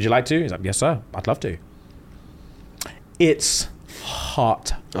 Would you like to? He's like, yes, sir. I'd love to. It's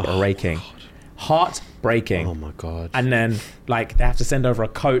heartbreaking. Heartbreaking. Oh my God. And then like they have to send over a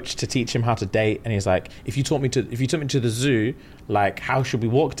coach to teach him how to date. And he's like, if you took me to the zoo, like how should we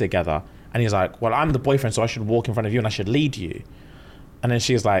walk together? And he's like, well, I'm the boyfriend, so I should walk in front of you and I should lead you. And then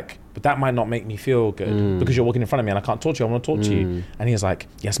she's like, but that might not make me feel good because you're walking in front of me and I can't talk to you. I want to talk to you. And he's like,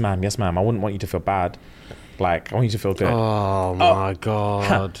 yes, ma'am. Yes, ma'am. I wouldn't want you to feel bad. Like, I want you to feel good. Oh my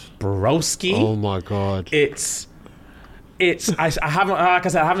God. Broski. Oh my God. I haven't, like I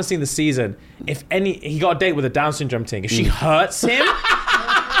said, I haven't seen the season. He got a date with a Down syndrome thing. If she hurts him,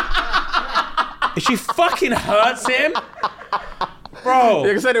 if she fucking hurts him, bro.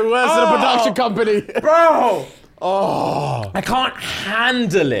 You said it worse than a production company. Bro. Oh. I can't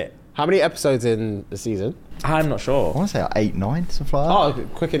handle it. How many episodes in the season? I'm not I sure. want to say like 8, 9, something like that. Oh,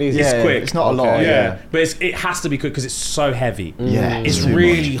 quick and easy. yeah, it's quick. It's not a lot. Okay. Yeah. But it has to be quick because it's so heavy. Yeah, It's too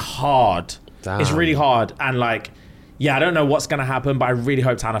really much. hard. Damn. It's really hard. And like, yeah, I don't know what's going to happen, but I really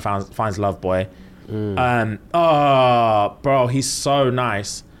hope Tanner finds love, boy. Oh, bro, he's so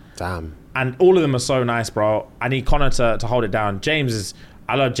nice. Damn. And all of them are so nice, bro. I need Connor to hold it down.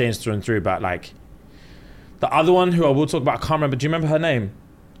 I love James through and through, but like, the other one who I will talk about, I can't remember. Do you remember her name?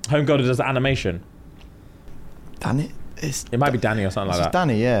 Homegirl who does the animation. Danny? It might be Danny or something like that.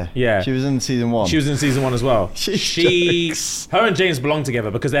 Danny, yeah. Yeah. She was in season 1. She was in season 1 as well. She's Her and James belong together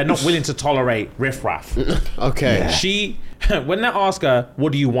because they're not willing to tolerate riffraff. Okay. When they ask her,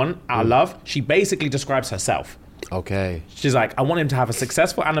 what do you want out of love? She basically describes herself. Okay. She's like, I want him to have a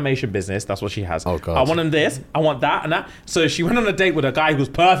successful animation business. That's what she has. Oh, God. I want him this. I want that and that. So she went on a date with a guy who's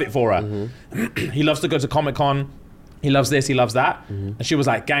perfect for her. Mm-hmm. He loves to go to Comic-Con. He loves this. He loves that. And she was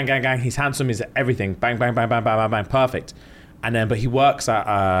like, gang, gang, gang. He's handsome. He's everything. Bang, bang, bang, bang, bang, bang, bang. Perfect. And then, but he works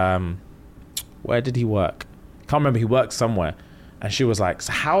at, where did he work? Can't remember. He worked somewhere. And she was like,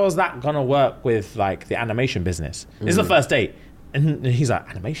 so how is that going to work with like the animation business? This is the first date. And he's like,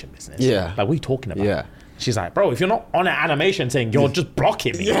 animation business? Yeah. Like, what are you talking about? Yeah. She's like, bro, if you're not on an animation thing, you're just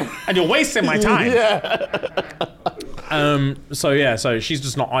blocking me. And you're wasting my time. So she's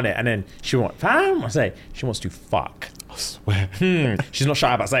just not on it. And then she wants, she wants to fuck. I swear. She's not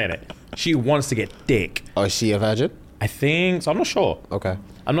shy about saying it. She wants to get dick. Oh, is she a virgin? I think so. I'm not sure. Okay.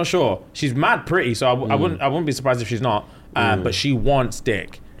 I'm not sure. She's mad pretty, so I wouldn't be surprised if she's not. But she wants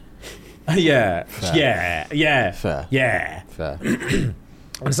dick. Yeah. Fair. Yeah. Fair. Yeah. Fair.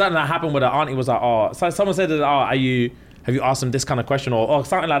 And something that happened with her auntie was like, oh, so someone said that, oh, have you asked him this kind of question or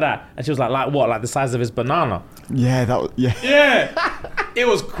something like that? And she was like what? Like the size of his banana? Yeah, that was, yeah. Yeah. It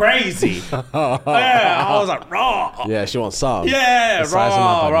was crazy. Yeah. I was like, raw. Yeah, she wants some. Yeah, The size of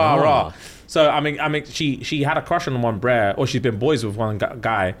my raw. banana. So I mean, she had a crush on one brer, or she's been boys with one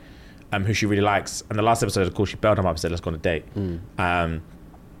guy, who she really likes. And the last episode, of course, she bailed him up and said, "Let's go on a date."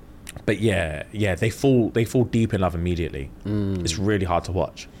 But yeah, they fall deep in love immediately. It's really hard to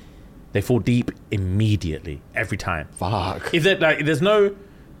watch. They fall deep immediately every time. Fuck. If like, there's no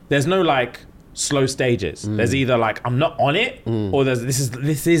like slow stages. There's either like I'm not on it, or this is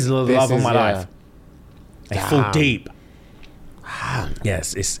the love of my life. They fall deep.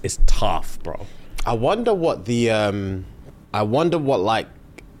 Yes, it's tough, bro. I wonder what like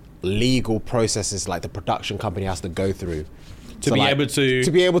legal processes like the production company has to go through To be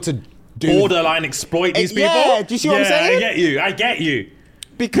able to do borderline exploit these people. Yeah, do you see what I'm saying? I get you.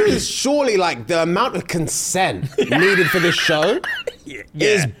 Because surely, like, the amount of consent needed for this show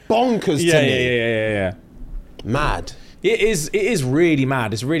is bonkers to me. Yeah. Mad. It is really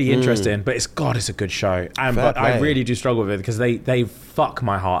mad. It's really interesting, but it's a good show. But I really do struggle with it because they fuck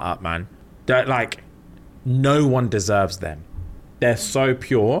my heart up, man. They're like, no one deserves them. They're so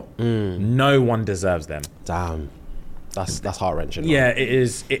pure. No one deserves them. Damn. That's heart-wrenching. Yeah, it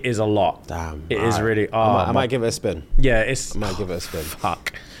is a lot. Damn. It is really... I might give it a spin. Yeah, it's... I might give it a spin.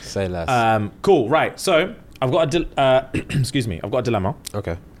 Fuck. Say less. Cool, right. So, I've got a... excuse me. I've got a dilemma.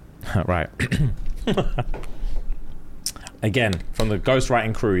 Okay. Right. Again, from the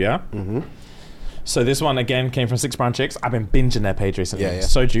ghostwriting crew, yeah? Mm-hmm. So this one, again, came from Six Brown Chicks. I've been binging their page recently. Yeah.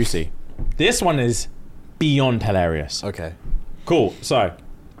 So juicy. This one is beyond hilarious. Okay. Cool. So,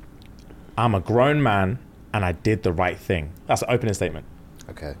 I'm a grown man and I did the right thing. That's the opening statement.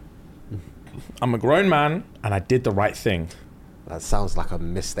 Okay. I'm a grown man and I did the right thing. That sounds like a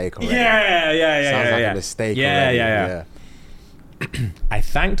mistake already. Yeah. Sounds like a mistake already. Yeah. I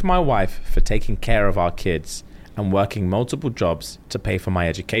thanked my wife for taking care of our kids and working multiple jobs to pay for my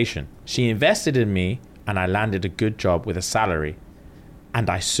education. She invested in me and I landed a good job with a salary. And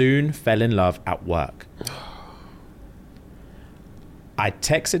I soon fell in love at work. I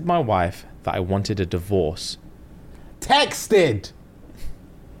texted my wife that I wanted a divorce. Texted!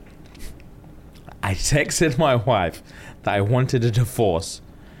 I texted my wife that I wanted a divorce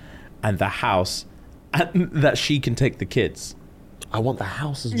and the house and that she can take the kids. I want the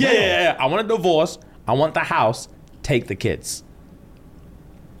house as well. Yeah. I want a divorce. I want the house. Take the kids.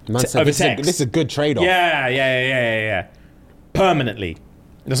 Man said, this is a good trade-off. Yeah. Permanently.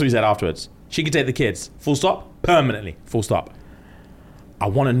 That's what he said afterwards. She can take the kids. Full stop. Permanently. Full stop. I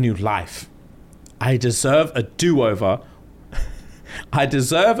want a new life. I deserve a do-over. I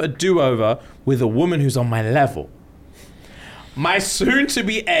deserve a do-over with a woman who's on my level. My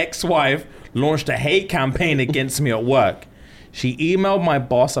soon-to-be ex-wife launched a hate campaign against me at work. She emailed my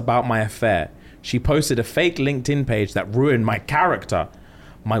boss about my affair. She posted a fake LinkedIn page that ruined my character.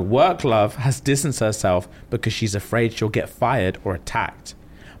 My work love has distanced herself because she's afraid she'll get fired or attacked.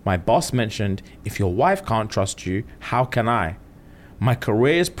 My boss mentioned, if your wife can't trust you, how can I? My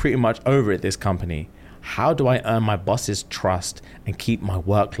career is pretty much over at this company. How do I earn my boss's trust and keep my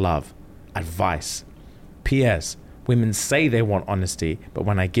work love? Advice. P.S. Women say they want honesty, but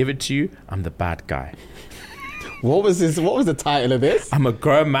when I give it to you, I'm the bad guy. What was the title of this? I'm a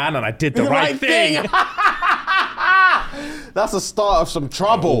grown man and I did the right thing. That's the start of some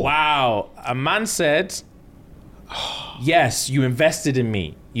trouble. Wow. A man said, yes, you invested in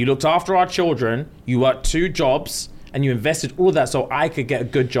me. You looked after our children. You worked 2 jobs and you invested all that so I could get a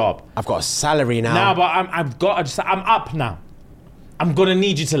good job. I've got a salary now. Now, but I'm up now. I'm going to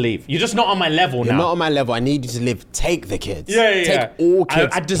need you to leave. You're just not on my level now. You're not on my level. I need you to live. Take the kids. Yeah. Take all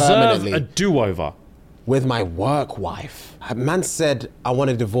kids I deserve permanently. a do-over. With my work wife. A man said I want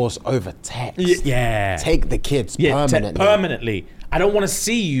a divorce over text. Yeah. Take the kids permanently. Permanently. I don't want to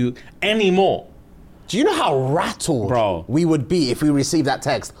see you anymore. Do you know how rattled we would be if we received that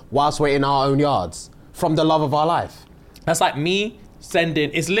text whilst we're in our own yards from the love of our life? That's like me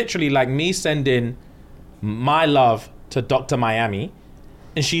sending, it's literally like me sending my love to Dr. Miami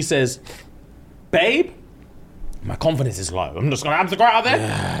and she says, babe, my confidence is low. I'm just going to go out there.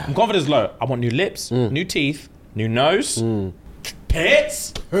 Yeah. My confidence is low. I want new lips, new teeth, new nose,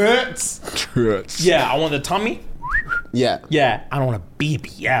 tits. Yeah, I want the tummy. Yeah. Yeah, I don't want a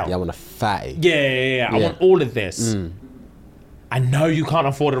BBL. Yeah, I want a fatty. Yeah. I want all of this. I know you can't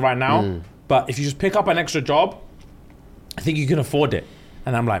afford it right now, but if you just pick up an extra job, I think you can afford it.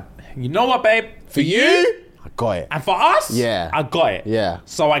 And I'm like, you know what, babe? For you, I got it. And for us, I got it. Yeah.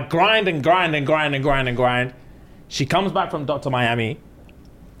 So I grind. She comes back from Dr. Miami,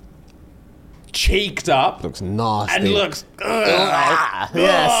 cheeked up. Looks nasty. And looks... step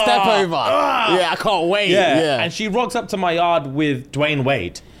over. I can't wait. Yeah. And she rocks up to my yard with Dwayne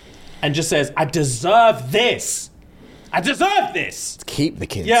Wade and just says, I deserve this. Keep the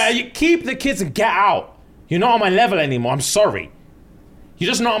kids. Yeah, you keep the kids and get out. You're not on my level anymore. I'm sorry. You're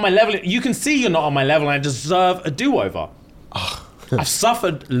just not on my level. You can see you're not on my level and I deserve a do-over. I've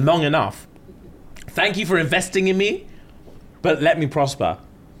suffered long enough. Thank you for investing in me, but let me prosper.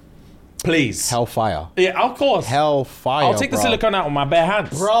 Please. Hellfire. Yeah, of course. Hellfire, I'll take the silicone out with my bare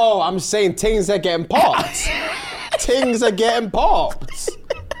hands. Bro, I'm saying things are getting popped. Things are getting popped.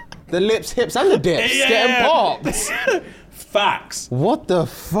 The lips, hips, and the dips getting popped. Facts. What the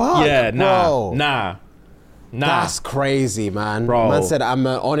fuck, bro? Nah. That's crazy, man. Bro. Man said I'm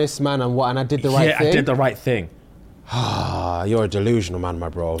an honest man and I did the right thing. Yeah, I did the right thing. You're a delusional man, my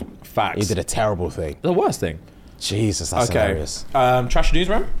bro. Facts. You did a terrible thing. The worst thing. Jesus, that's hilarious. Trash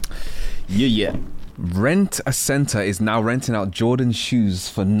newsroom? Yeah. Rent a Center is now renting out Jordan shoes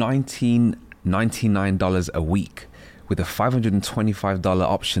for $19.99 a week with a $525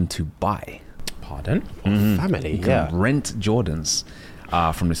 option to buy. Pardon? Family, You can rent Jordans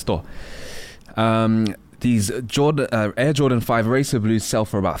from the store. These Air Jordan 5 Racer Blues sell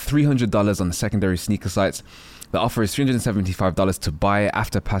for about $300 on the secondary sneaker sites. The offer is $375 to buy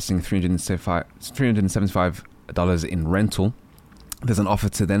after passing $375 in rental. There's an offer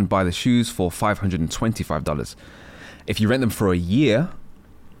to then buy the shoes for $525. If you rent them for a year,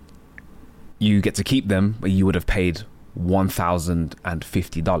 you get to keep them, but you would have paid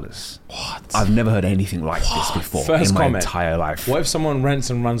 $1,050. What? I've never heard anything like this before in my entire life. What if someone rents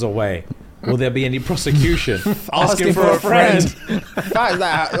and runs away? Will there be any prosecution? Asking for a friend. Fact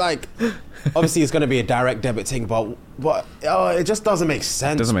that, like, obviously it's going to be a direct debit thing, but it just doesn't make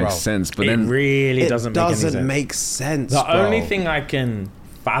sense. It doesn't make sense, but It then really doesn't make any sense. It doesn't make sense. The bro. only thing I can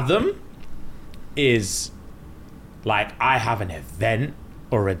fathom is, like, I have an event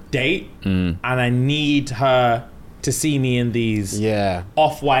or a date and I need her to see me in these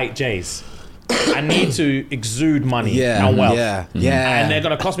off-white J's. I need to exude money and wealth. Yeah. And they're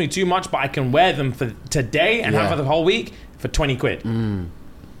going to cost me too much, but I can wear them for today and have for the whole week for 20 quid.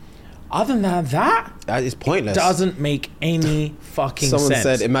 Other than that, is pointless. Doesn't make any fucking sense. Someone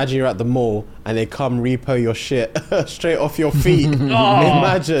said, imagine you're at the mall and they come repo your shit straight off your feet.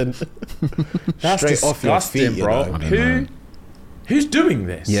 Imagine. That's straight off your disgusting, feet, bro. you know? Who's doing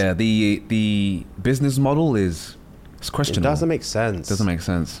this? Yeah, the business model is questionable. It doesn't make sense. Doesn't make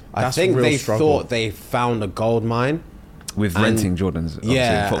sense. I think they thought they found a gold mine with renting Jordans.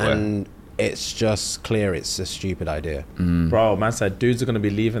 Footwear. And it's just clear it's a stupid idea. Bro, man said dudes are going to be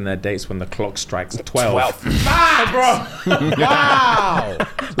leaving their dates when the clock strikes 12. Bro. Wow.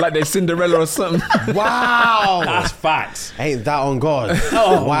 Like they're Cinderella or something. Wow. That's facts. Ain't that on God?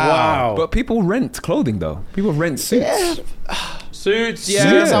 Oh, wow. But people rent clothing though. People rent suits. Suits,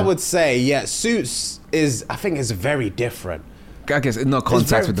 Suits, I would say, suits I think is very different. I guess no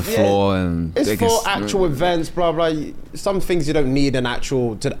contact with the floor and it's for actual events, blah blah. Some things you don't need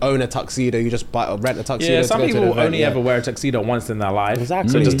to own a tuxedo. You just rent a tuxedo. Yeah, some people only ever wear a tuxedo once in their life.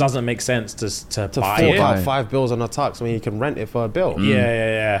 Exactly. So it just doesn't make sense to buy fork it. out $5 on a tux when you can rent it for a bill.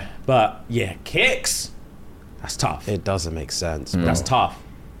 Yeah. But yeah, kicks. That's tough. It doesn't make sense. Bro. That's tough.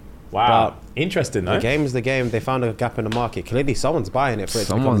 Wow. Interesting though. The game is the game. They found a gap in the market. Clearly, someone's buying it for it.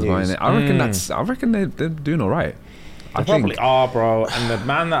 Someone's buying it. I reckon they're doing all right. They probably are, bro. And the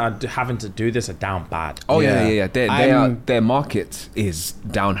man that are having to do this are down bad. Oh yeah. Their market is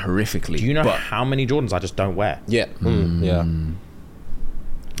down horrifically. Do you know how many Jordans I just don't wear? Yeah. Yeah.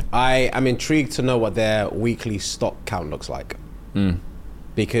 I am intrigued to know what their weekly stock count looks like.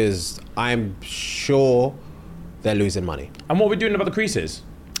 Because I'm sure they're losing money. And what are we doing about the creases?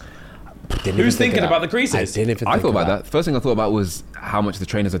 Who's thinking about the creases? I didn't even I think thought about that. First thing I thought about was how much the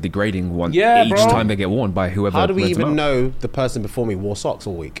trainers are degrading each bro. time they get worn by whoever. How do we rents them even out. know the person before me wore socks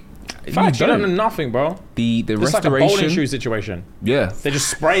all week? Facts, you don't know nothing, bro. The It's like a restoration bowling shoe situation. Yeah. They just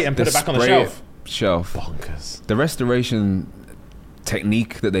spray it and put it back on the shelf. Bonkers. The restoration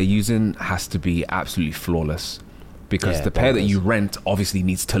technique that they're using has to be absolutely flawless because the pair that you rent obviously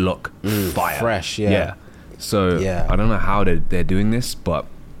needs to look fire. Fresh, yeah. So I don't know how they're doing this, but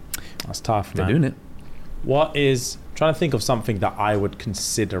That's tough, they're man. doing it. Trying to think of something that I would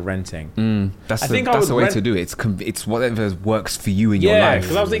consider renting. That's the way to do it. It's whatever works for you in your Yeah, life.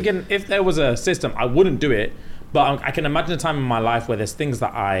 because I was thinking if there was a system, I wouldn't do it. But I can imagine a time in my life where there's things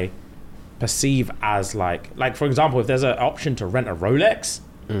that I perceive as like for example, if there's an option to rent a Rolex,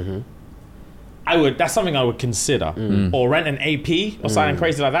 that's something I would consider. Or rent an AP or something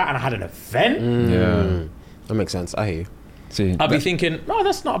crazy like that, and I had an event. Yeah, that makes sense. I hear you. See, I'd be thinking, no,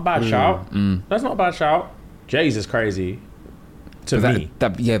 that's not a bad shout. That's not a bad shout. Jay's is crazy to me.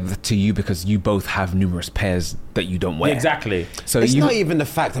 To you because you both have numerous pairs that you don't wear. Exactly. So it's not even the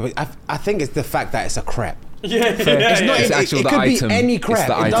fact of it. I think it's the fact that it's a crepe. It's not. It's It could be any crepe.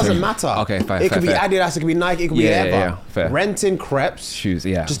 It doesn't matter. Okay, fair. It could be Adidas. It could be Nike. It could be whatever. Yeah, fair. Renting crepes, Shoes,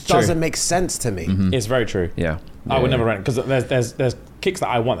 just doesn't make sense to me. It's very true. Yeah. I would never rent because there's kicks that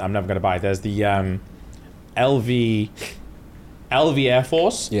I want that I'm never going to buy. There's the LV Air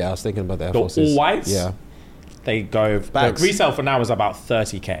Force. Yeah, I was thinking about the Air The Forces. all whites. Yeah, They go. The Bags. resale for now is about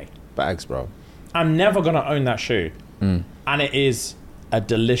 30k. bags, bro. I'm never gonna own that shoe, and it is a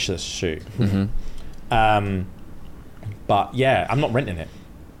delicious shoe. But yeah, I'm not renting it.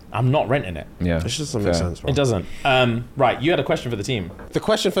 Yeah. It just doesn't make sense, bro. It doesn't. Right, you had a question for the team. The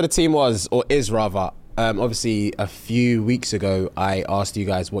question for the team was, or is rather, obviously a few weeks ago, I asked you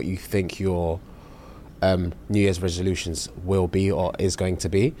guys what you think your New Year's resolutions will be or is going to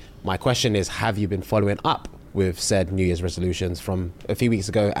be. My question is, have you been following up with said New Year's resolutions from a few weeks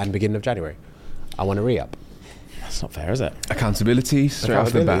ago and beginning of January? I want to re-up. That's not fair, is it? Accountability straight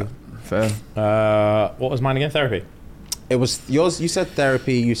off the bat. Fair. What was mine again? Therapy. It was yours. You said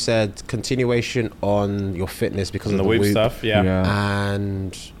therapy. You said continuation on your fitness because of the Whoop Whoop stuff. Yeah.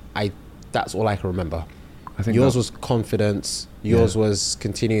 And that's all I can remember. I think Yours was confidence. Yours was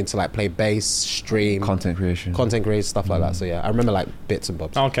continuing to like play bass, stream, content creation, stuff like that. So yeah, I remember like bits and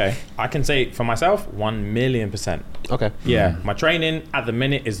bobs. Okay, I can say for myself, 1,000,000%. Okay. Yeah, my training at the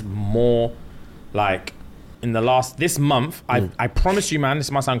minute is more like in this month. I promise you, man,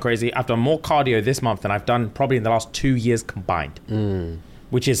 this might sound crazy. I've done more cardio this month than I've done probably in the last 2 years combined,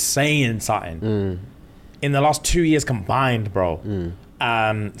 which is saying something. In the last 2 years combined, bro.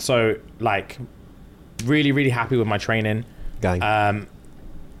 So like, really, really happy with my training. Gang.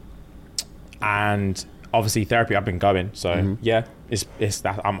 And obviously therapy, I've been going. So yeah, it's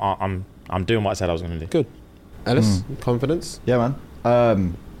that I'm doing what I said I was going to do. Good. Ellis, confidence. Yeah,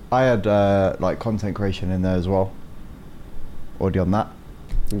 man. I had like content creation in there as well. Already on that.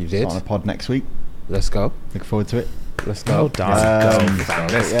 You did. On a pod next week. Let's go. Looking forward to it. Let's go. Let's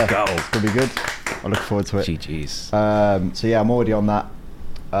go. It's gonna be good. I look forward to it. GGs. So yeah, I'm already on that.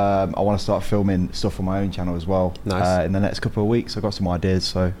 I want to start filming stuff on my own channel as well. Nice. In the next couple of weeks, I've got some ideas,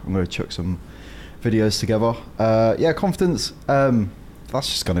 so I'm going to chuck some videos together. Yeah, confidence. That's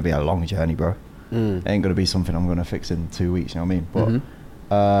just going to be a long journey, bro. It ain't going to be something I'm going to fix in 2 weeks. You know what I mean?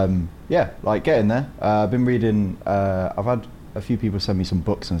 But yeah, like getting there. I've been reading. I've had a few people send me some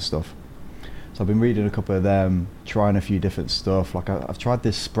books and stuff. So I've been reading a couple of them, trying a few different stuff. Like I've tried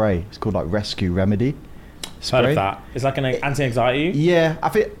this spray. It's called like Rescue Remedy. Heard of that? It's like an anti-anxiety. Yeah, I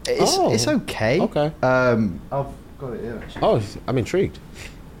think it's okay. Okay. I've got it here actually. Oh, I'm intrigued.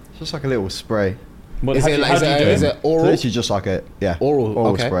 It's just like a little spray. What, Is how it do like, you is do it it? oral? So literally just like a Oral,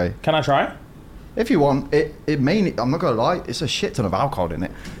 okay. spray. Can I try? If you want, it mainly, I'm not gonna lie, it's a shit ton of alcohol in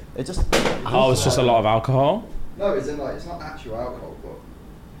it. It just Oh, it's just a lot of alcohol. No, it's in like it's not actual alcohol, but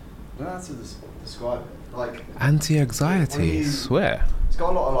I don't know how to describe it. Like Anti-anxiety. Swear. it's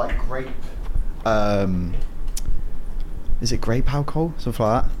got a lot of like grape. Is it grape alcohol? Something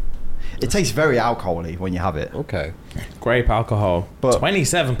like that. It tastes very alcohol-y when you have it. Okay. Grape alcohol. But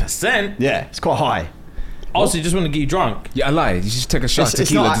 27%. yeah, it's quite high. Also, you just want to get you drunk. Yeah, I lied. You just take a shot of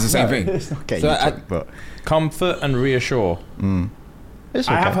tequila. Does the same thing. It's not getting So you drunk, but Comfort and reassure. it's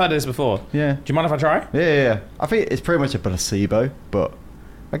okay. I have heard this before. Yeah. Do you mind if I try? Yeah. I think it's pretty much a placebo, but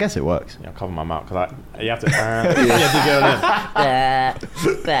I guess it works. Yeah, I'll cover my mouth because you have to. You have to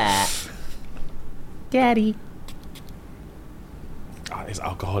go in. Daddy. Oh, it's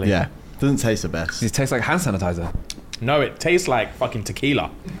alcoholic. Yeah. Doesn't taste the best. Does it taste like hand sanitizer? No, it tastes like fucking tequila.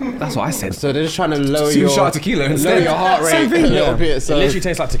 That's what I said. So they're just trying to lower Two your shot of tequila lower instead. your heart rate a little bit. It So literally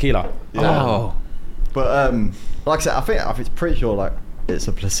tastes like tequila. Oh. But like I said, I think it's pretty sure like it's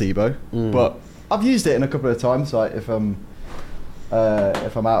a placebo. But I've used it in a couple of times. Like if I'm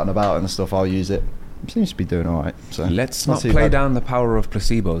out and about and stuff, I'll use it. It seems to be doing all right. So Let's not play down the power of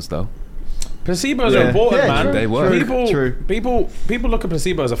placebos, though. Placebos are important, man. True, They work. People look at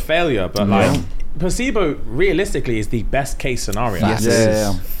placebo as a failure, but like placebo realistically is the best case scenario. Yes, Yeah, it yeah,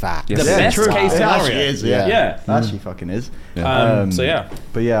 is. yeah. fact. Yes. The Yeah, best true. case It scenario. actually is, yeah. Yeah. It actually fucking is. So yeah.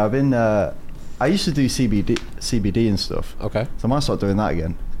 But yeah, I've been. I used to do CBD and stuff. Okay. So I might start doing that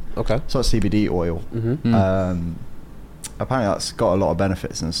again. Okay. It's like CBD oil. Apparently that's got a lot of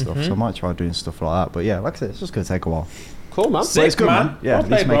benefits and stuff. So I might try doing stuff like that. But yeah, like I said, it's just gonna take a while. Cool, man. Sick, But it's good, man. man. Yeah, Well at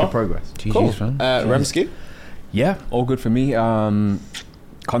least played, making bro. progress. GG's, man. Remsky? Yeah, all good for me.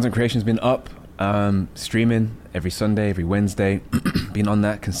 Content creation's been up. Streaming every Sunday, every Wednesday. Been on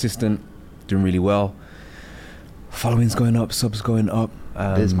that, consistent, doing really well. Following's going up, subs going up.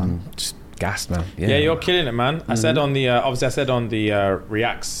 It is, man. Just gassed, man. Yeah, you're killing it, man. I said on the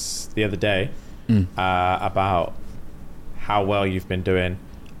reacts the other day about how well you've been doing.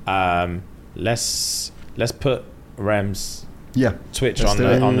 Let's put Rem's Yeah. Twitch Let's on do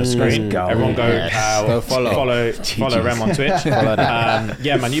the it. on the screen. Let's go. Everyone go follow Rem on Twitch.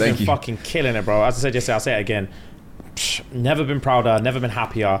 Yeah, man, you've Thank been you. fucking killing it, bro. As I said yesterday, I'll say it again. Never been prouder, never been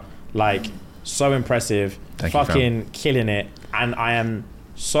happier. Like, so impressive. Thank you, fucking killing it. And I am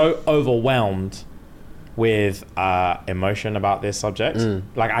so overwhelmed with emotion about this subject.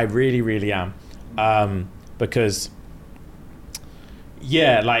 Like, I really, really am. Because,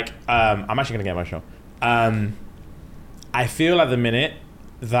 yeah, like, I'm actually gonna get emotional. I feel at the minute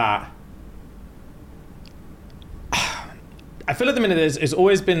that it's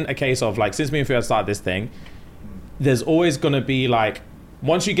always been a case of like, since me and Theo started this thing, there's always gonna be like,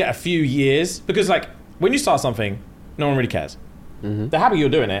 once you get a few years, because like when you start something, no one really cares. They're happy you're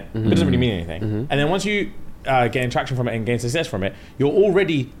doing it, but it doesn't really mean anything. And then once you gain traction from it and gain success from it, you're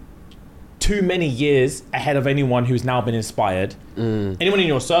already too many years ahead of anyone who's now been inspired. Anyone in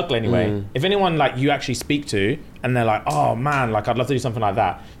your circle anyway. If anyone like you actually speak to, and they're like, oh man, like I'd love to do something like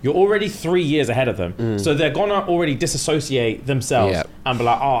that. You're already 3 years ahead of them. So they're gonna already disassociate themselves and be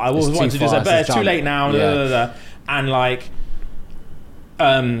like, oh, I always wanted to do that, but it's too late now. And like,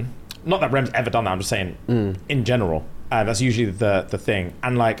 not that Rem's ever done that, I'm just saying in general. That's usually the thing.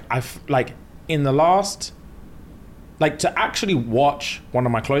 And like, like in the last, like to actually watch one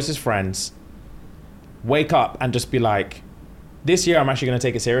of my closest friends wake up and just be like, this year I'm actually going to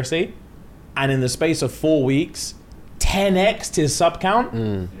take it seriously. And in the space of 4 weeks, 10x his sub count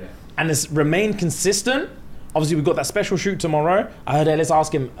and it's remained consistent. Obviously, we've got that special shoot tomorrow. I heard Ellis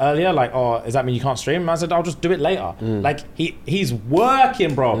ask him earlier, like, oh, does that mean you can't stream? And I said, I'll just do it later. Like, he's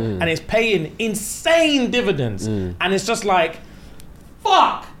working, bro. And it's paying insane dividends. And it's just like,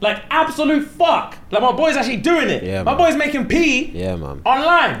 fuck. Like, absolute fuck. Like, my boy's actually doing it. Yeah, my man. boy's making P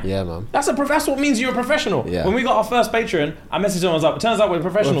online. Yeah, man. That's what means you're a professional. Yeah. When we got our first Patreon, I messaged him, I was like, it turns out we're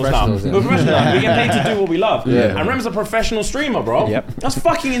professionals now. Yeah. We're professionals now. We get paid to do what we love. Yeah. And Rem's a professional streamer, bro. Yep. That's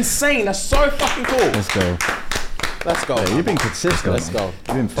fucking insane. That's so fucking cool. Let's go. Let's go. Yeah, you've been consistent. Let's go.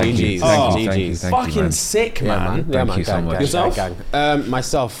 You've been fucking GG's. Thank you, Fucking man. sick, Yeah, man. man. Thank you so much. Yourself?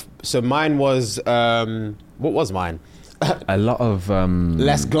 Myself. So mine was, what was mine? A lot of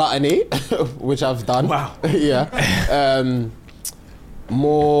Less gluttony, which I've done. Wow. Yeah.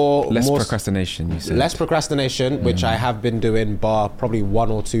 More procrastination. You said less procrastination, which I have been doing, bar probably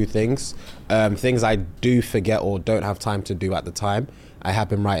one or two things. Things I do forget or don't have time to do at the time. I have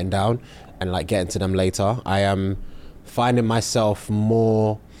been writing down and like getting to them later. I am finding myself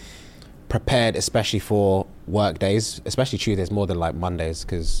more prepared, especially for work days, especially Tuesdays more than like Mondays,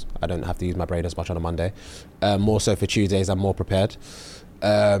 because I don't have to use my brain as much on a Monday. More so for Tuesdays, I'm more prepared.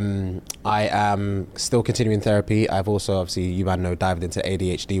 I am still continuing therapy. I've also, obviously, you man know, dived into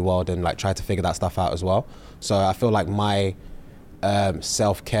ADHD world and like tried to figure that stuff out as well. So I feel like my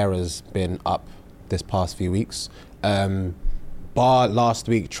self-care has been up this past few weeks. Bar last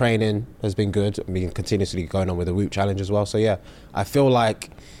week, training has been good. I mean, continuously going on with the Whoop Challenge as well. So yeah, I feel like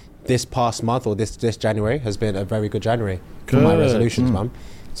this past month or this January has been a very good January for my resolutions, man.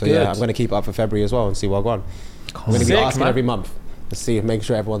 So yeah, I'm going to keep it up for February as well and see what I go on. I'm going to be asking every month to see, make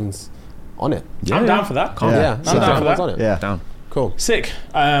sure everyone's on it. I'm down for that. I'm down for that. On it. Yeah. down. Cool. Sick.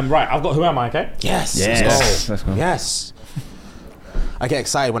 Right, I've got Who Am I, okay? Yes. Let's go. Yes. I get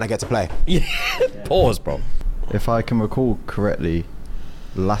excited when I get to play. Pause, bro. If I can recall correctly,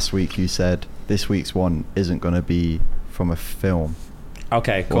 last week you said this week's one isn't going to be from a film.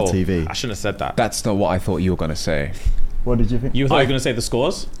 Okay, cool. Or TV. I shouldn't have said that. That's not what I thought you were gonna say. What did you think? You thought you were going to say the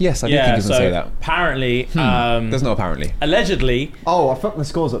scores? Yes, I did think you were gonna say that. Apparently, There's no apparently. allegedly, Oh, I fucked the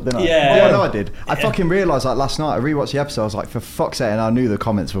scores up, didn't I? Yeah. Yeah, no, I did. I fucking realised like last night, I rewatched the episode, I was like, for fuck's sake, and I knew the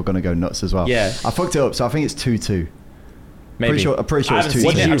comments were going to go nuts as well. Yeah. I fucked it up, so I think it's 2-2. maybe. I'm pretty sure I it's haven't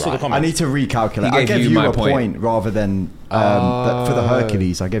seen 2-2. it. I saw the I comments. need to recalculate. He I gave gave you you my a point. point rather than for the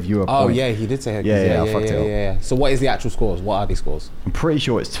Hercules. I gave you a point. Oh yeah, he did say Hercules. Yeah, I fucked it up. So what is the actual scores? What are these scores? I'm pretty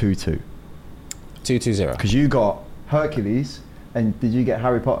sure it's 2-2 2-2-0. because you got Hercules, and did you get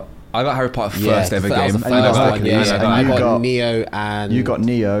Harry Potter? I got Harry Potter first ever that was game. the And you first got one, Hercules, yeah. and I you got got- Neo and You got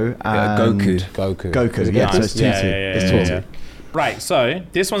Neo and Goku. Goku. Goku, yeah, so it's 2-2. It's 2-2. yeah. Right, so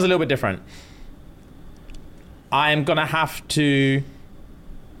this one's a little bit different. I'm gonna have to.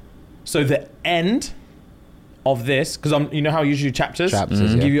 So the end of this, because you know how I usually do chapters,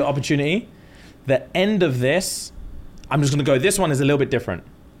 Chapters, yeah. give you an opportunity. The end of this, I'm just gonna go. This one is a little bit different.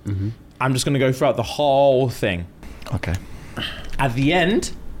 I'm just gonna go throughout the whole thing. Okay. At the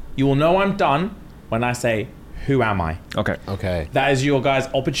end, you will know I'm done when I say, "Who am I?" Okay. Okay. That is your guys'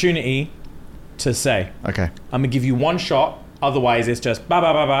 opportunity to say. Okay. I'm gonna give you one shot. Otherwise, it's just ba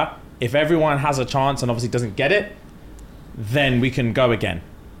ba ba ba. If everyone has a chance and obviously doesn't get it, then we can go again.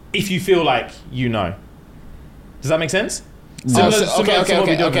 If you feel like you know. Does that make sense? Similar to what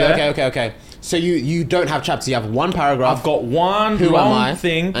we do over there. Okay. So you don't have chapters. You have one paragraph. I've got one Who long am I?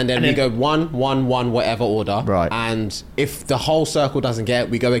 thing, and then we go 1, 1, 1, whatever order. Right. And if the whole circle doesn't get it,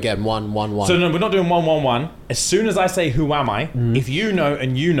 we go again 1, 1, 1. So no, we're not doing 1, 1, 1. As soon as I say "Who am I?" If you know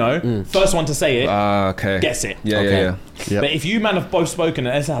and you know, first one to say it Okay. gets it. Yeah, Okay. yeah. Yep. But if you man have both spoken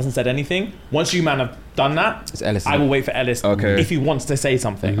and Ellis hasn't said anything, once you man have done that, It's Ellis. I will wait for Ellis Okay. if he wants to say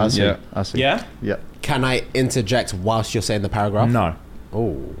something. I see. Yeah. I see. Yeah? Yeah. Can I interject whilst you're saying the paragraph? No.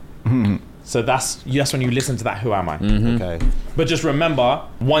 Oh. So that's when you listen to that "Who am I?" Okay. But just remember,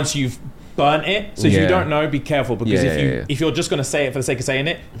 once you've burnt it, so if you Yeah. don't know, be careful, because Yeah. if you're just gonna say it for the sake of saying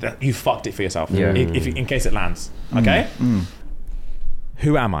it, you fucked it for yourself. Yeah. In case it lands. Okay?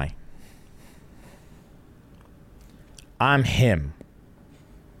 Who am I? I'm him.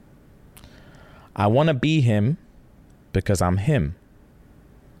 I want to be him because I'm him.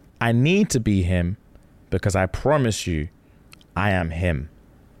 I need to be him because I promise you, I am him.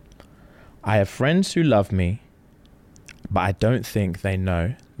 I have friends who love me, but I don't think they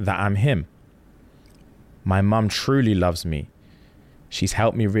know that I'm him. My mum truly loves me. She's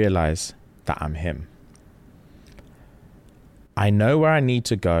helped me realize that I'm him. I know where I need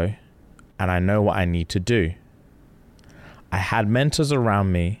to go, and I know what I need to do. I had mentors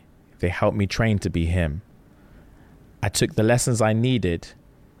around me. They helped me train to be him. I took the lessons I needed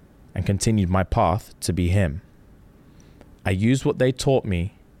and continued my path to be him. I used what they taught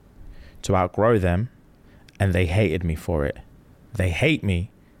me to outgrow them, and they hated me for it. They hate me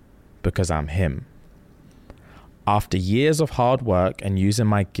because I'm him. After years of hard work and using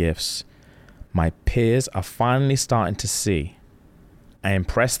my gifts, my peers are finally starting to see. I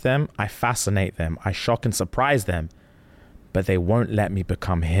impress them, I fascinate them, I shock and surprise them, but they won't let me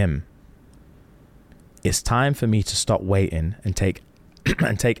become him. It's time for me to stop waiting and take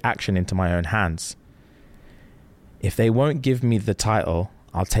action into my own hands. If they won't give me the title,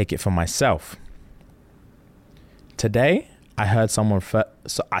 I'll take it for myself. Today, I heard someone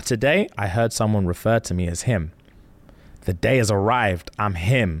refer to me as him. The day has arrived. I'm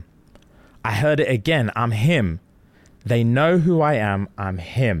him. I heard it again. I'm him. They know who I am. I'm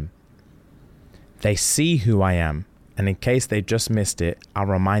him. They see who I am. And in case they just missed it, I'll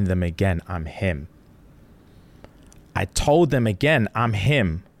remind them again. I'm him. I told them again. I'm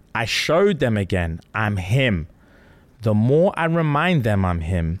him. I showed them again. I'm him. The more I remind them I'm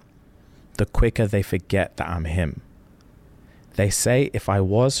him, the quicker they forget that I'm him. They say if I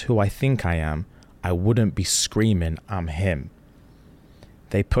was who I think I am, I wouldn't be screaming, I'm him.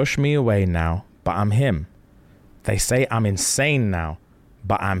 They push me away now, but I'm him. They say I'm insane now,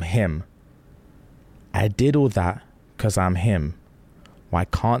 but I'm him. I did all that because I'm him. Why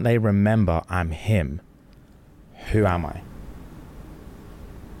can't they remember I'm him? Who am I?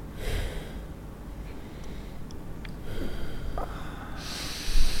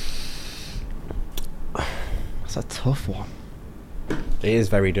 That's a tough one. It is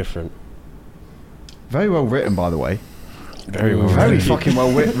very different. Very well written, by the way. Very well Very written. fucking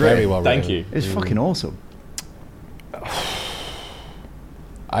well written. Very well written. Thank you. It's fucking awesome.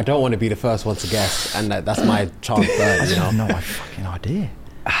 I don't want to be the first one to guess, and that's my chance bird, you I have know? no fucking idea.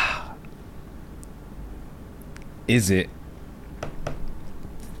 Is it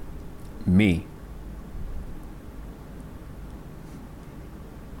me?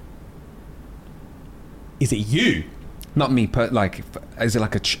 Is it you? Not me, but like, is it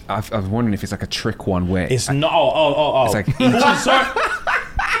like I was wondering if it's like a trick one where It's not. Oh. It's like Sorry.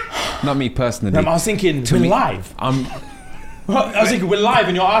 not me personally. I was thinking we're live. I was thinking we're live,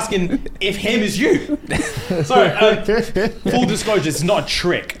 and you're asking if him is you. Sorry. Full disclosure, it's not a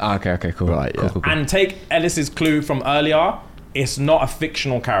trick. Okay, cool. Right, yeah. Cool. And take Ellis's clue from earlier. It's not a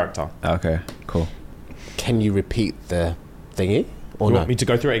fictional character. Okay, cool. Can you repeat the thingy? Or You no? want me to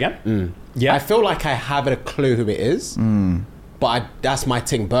go through it again? Yeah. I feel like I have a clue who it is, but that's my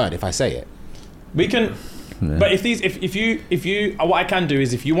ting bird if I say it. We can. Yeah. But if you, what I can do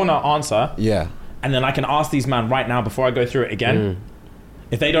is if you want to answer, Yeah. and then I can ask these man right now before I go through it again.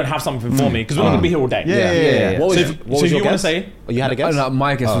 If they don't have something for me, because we're not gonna be here all day. Yeah. What was, So what was if your you want to guess? say, Oh, you had a guess? No,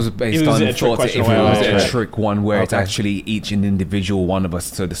 my guess was based It was on a trick thoughts question if it where- was okay. a trick one where it's Okay. actually each an individual one of us.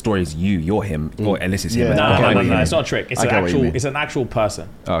 So the story is you're him, or Ellis is him. Yeah. and no, I'm him. it's not a trick. It's I an get what you actual. mean. It's an actual person.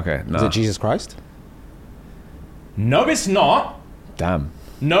 Okay, no. Is it Jesus Christ? No, it's not. Damn.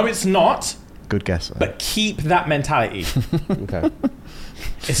 No, it's not. Good guess. But keep that mentality. Okay.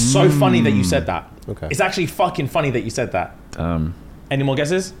 It's so funny that you said that. Okay. It's actually fucking funny that you said that. Any more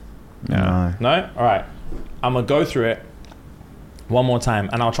guesses? No. No? All right. I'm going to go through it one more time,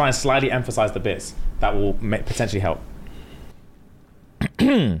 and I'll try and slightly emphasize the bits that will potentially help.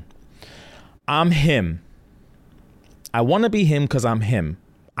 I'm him. I want to be him because I'm him.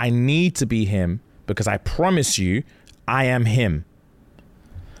 I need to be him because I promise you I am him.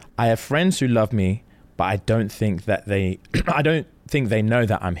 I have friends who love me, but I don't think they know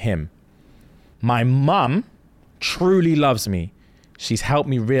that I'm him. My mum truly loves me. She's helped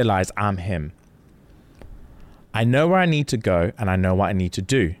me realize I'm him. I know where I need to go, and I know what I need to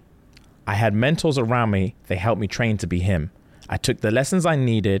do. I had mentors around me. They helped me train to be him. I took the lessons I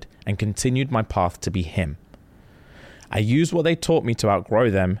needed and continued my path to be him. I used what they taught me to outgrow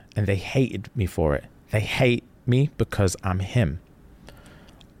them, and they hated me for it. They hate me because I'm him.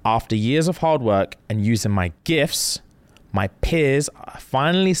 After years of hard work and using my gifts, my peers are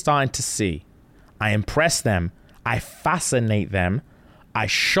finally starting to see. I impress them. I fascinate them. I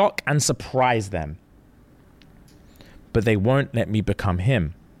shock and surprise them. But they won't let me become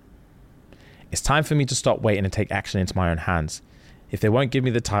him. It's time for me to stop waiting and take action into my own hands. If they won't give me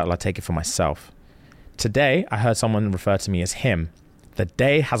the title, I'll take it for myself. Today, I heard someone refer to me as him. The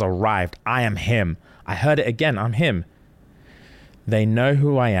day has arrived. I am him. I heard it again. I'm him. They know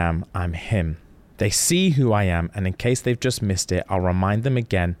who I am. I'm him. They see who I am. And in case they've just missed it, I'll remind them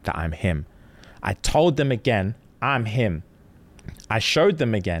again that I'm him. I told them again, I'm him. I showed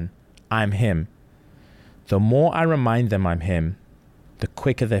them again, I'm him. The more I remind them I'm him, the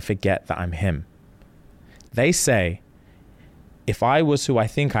quicker they forget that I'm him. They say, if I was who I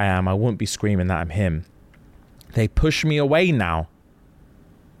think I am, I wouldn't be screaming that I'm him. They push me away now,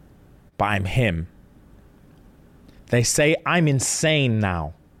 but I'm him. They say I'm insane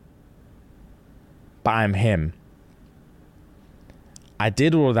now, but I'm him. I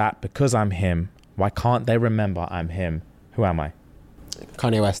did all that because I'm him. Why can't they remember I'm him? Who am I?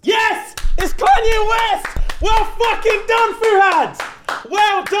 Kanye West. Yes! It's Kanye West! Well fucking done, Fuhad!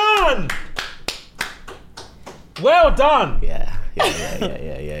 Well done! Well done! Yeah.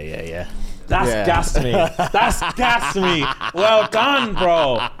 That's gassed me. That's gassed me. Well done,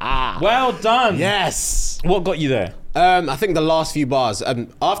 bro. Well done. Yes. What got you there? I think the last few bars.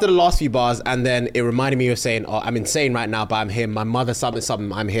 After the last few bars, and then it reminded me of saying, "Oh, I'm insane right now, but I'm him. My mother,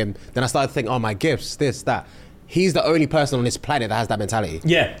 something, I'm him." Then I started to think, "Oh, my gifts, this, that." He's the only person on this planet that has that mentality.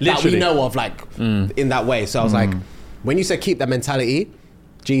 Yeah, literally. That we know of, like, in that way. So I was like, when you said keep that mentality,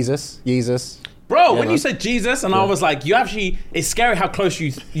 Jesus. Bro, when you said Jesus, and I was like, you actually, it's scary how close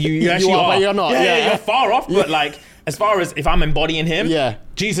you actually are. But you're not. Yeah, you're far off, but like, as far as if I'm embodying him,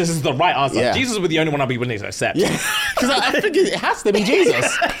 Jesus is the right answer. Yeah. Jesus would be the only one I'd be willing to accept. Yeah, because I think it has to be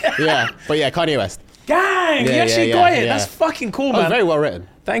Jesus. But Kanye West. Gang, you actually got it. That's fucking cool, That was man. very well written.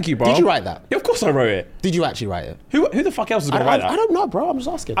 Thank you, bro. Did you write that? Yeah, of course I wrote it. Did you actually write it? Who the fuck else is going to write that? I don't know, bro. I'm just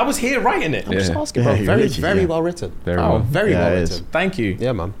asking. I was here writing it. I'm just asking, bro. Yeah, Very well written. Very well. Very well it is. written. Thank you.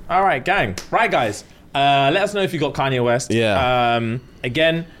 Yeah, man. All right, gang. Right, guys. Let us know if you got Kanye West. Yeah.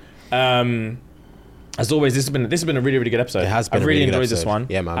 Again, as always, this has been a really, really good episode. It has been I've a really really good enjoyed this episode. one.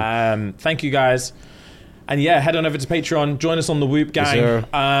 Yeah, man. Thank you guys. And yeah, head on over to Patreon. Join us on the Whoop, gang. Yes, sir.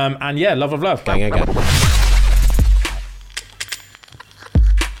 And yeah, love of love. Gang.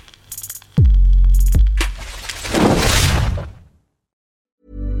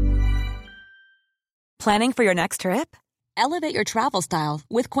 Planning for your next trip? Elevate your travel style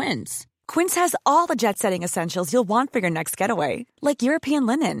with Quince. Quince has all the jet-setting essentials you'll want for your next getaway, like European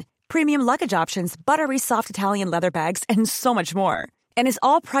linen, premium luggage options, buttery soft Italian leather bags, and so much more. And is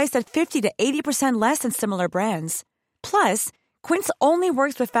all priced at 50 to 80% less than similar brands. Plus, Quince only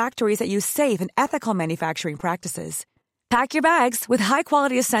works with factories that use safe and ethical manufacturing practices. Pack your bags with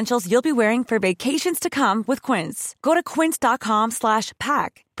high-quality essentials you'll be wearing for vacations to come with Quince. Go to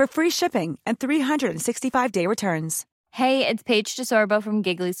quince.com/pack for free shipping and 365-day returns. Hey, it's Paige DeSorbo from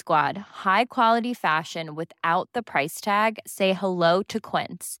Giggly Squad. High quality fashion without the price tag. Say hello to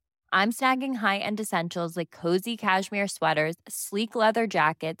Quince. I'm snagging high-end essentials like cozy cashmere sweaters, sleek leather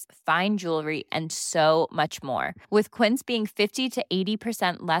jackets, fine jewelry, and so much more. With Quince being 50 to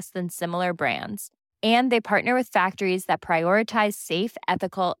 80% less than similar brands. And they partner with factories that prioritize safe,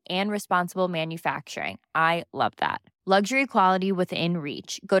 ethical, and responsible manufacturing. I love that. Luxury quality within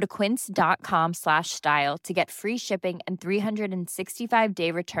reach. Go to quince.com/style to get free shipping and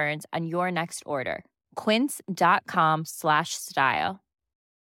 365-day returns on your next order. Quince.com/style.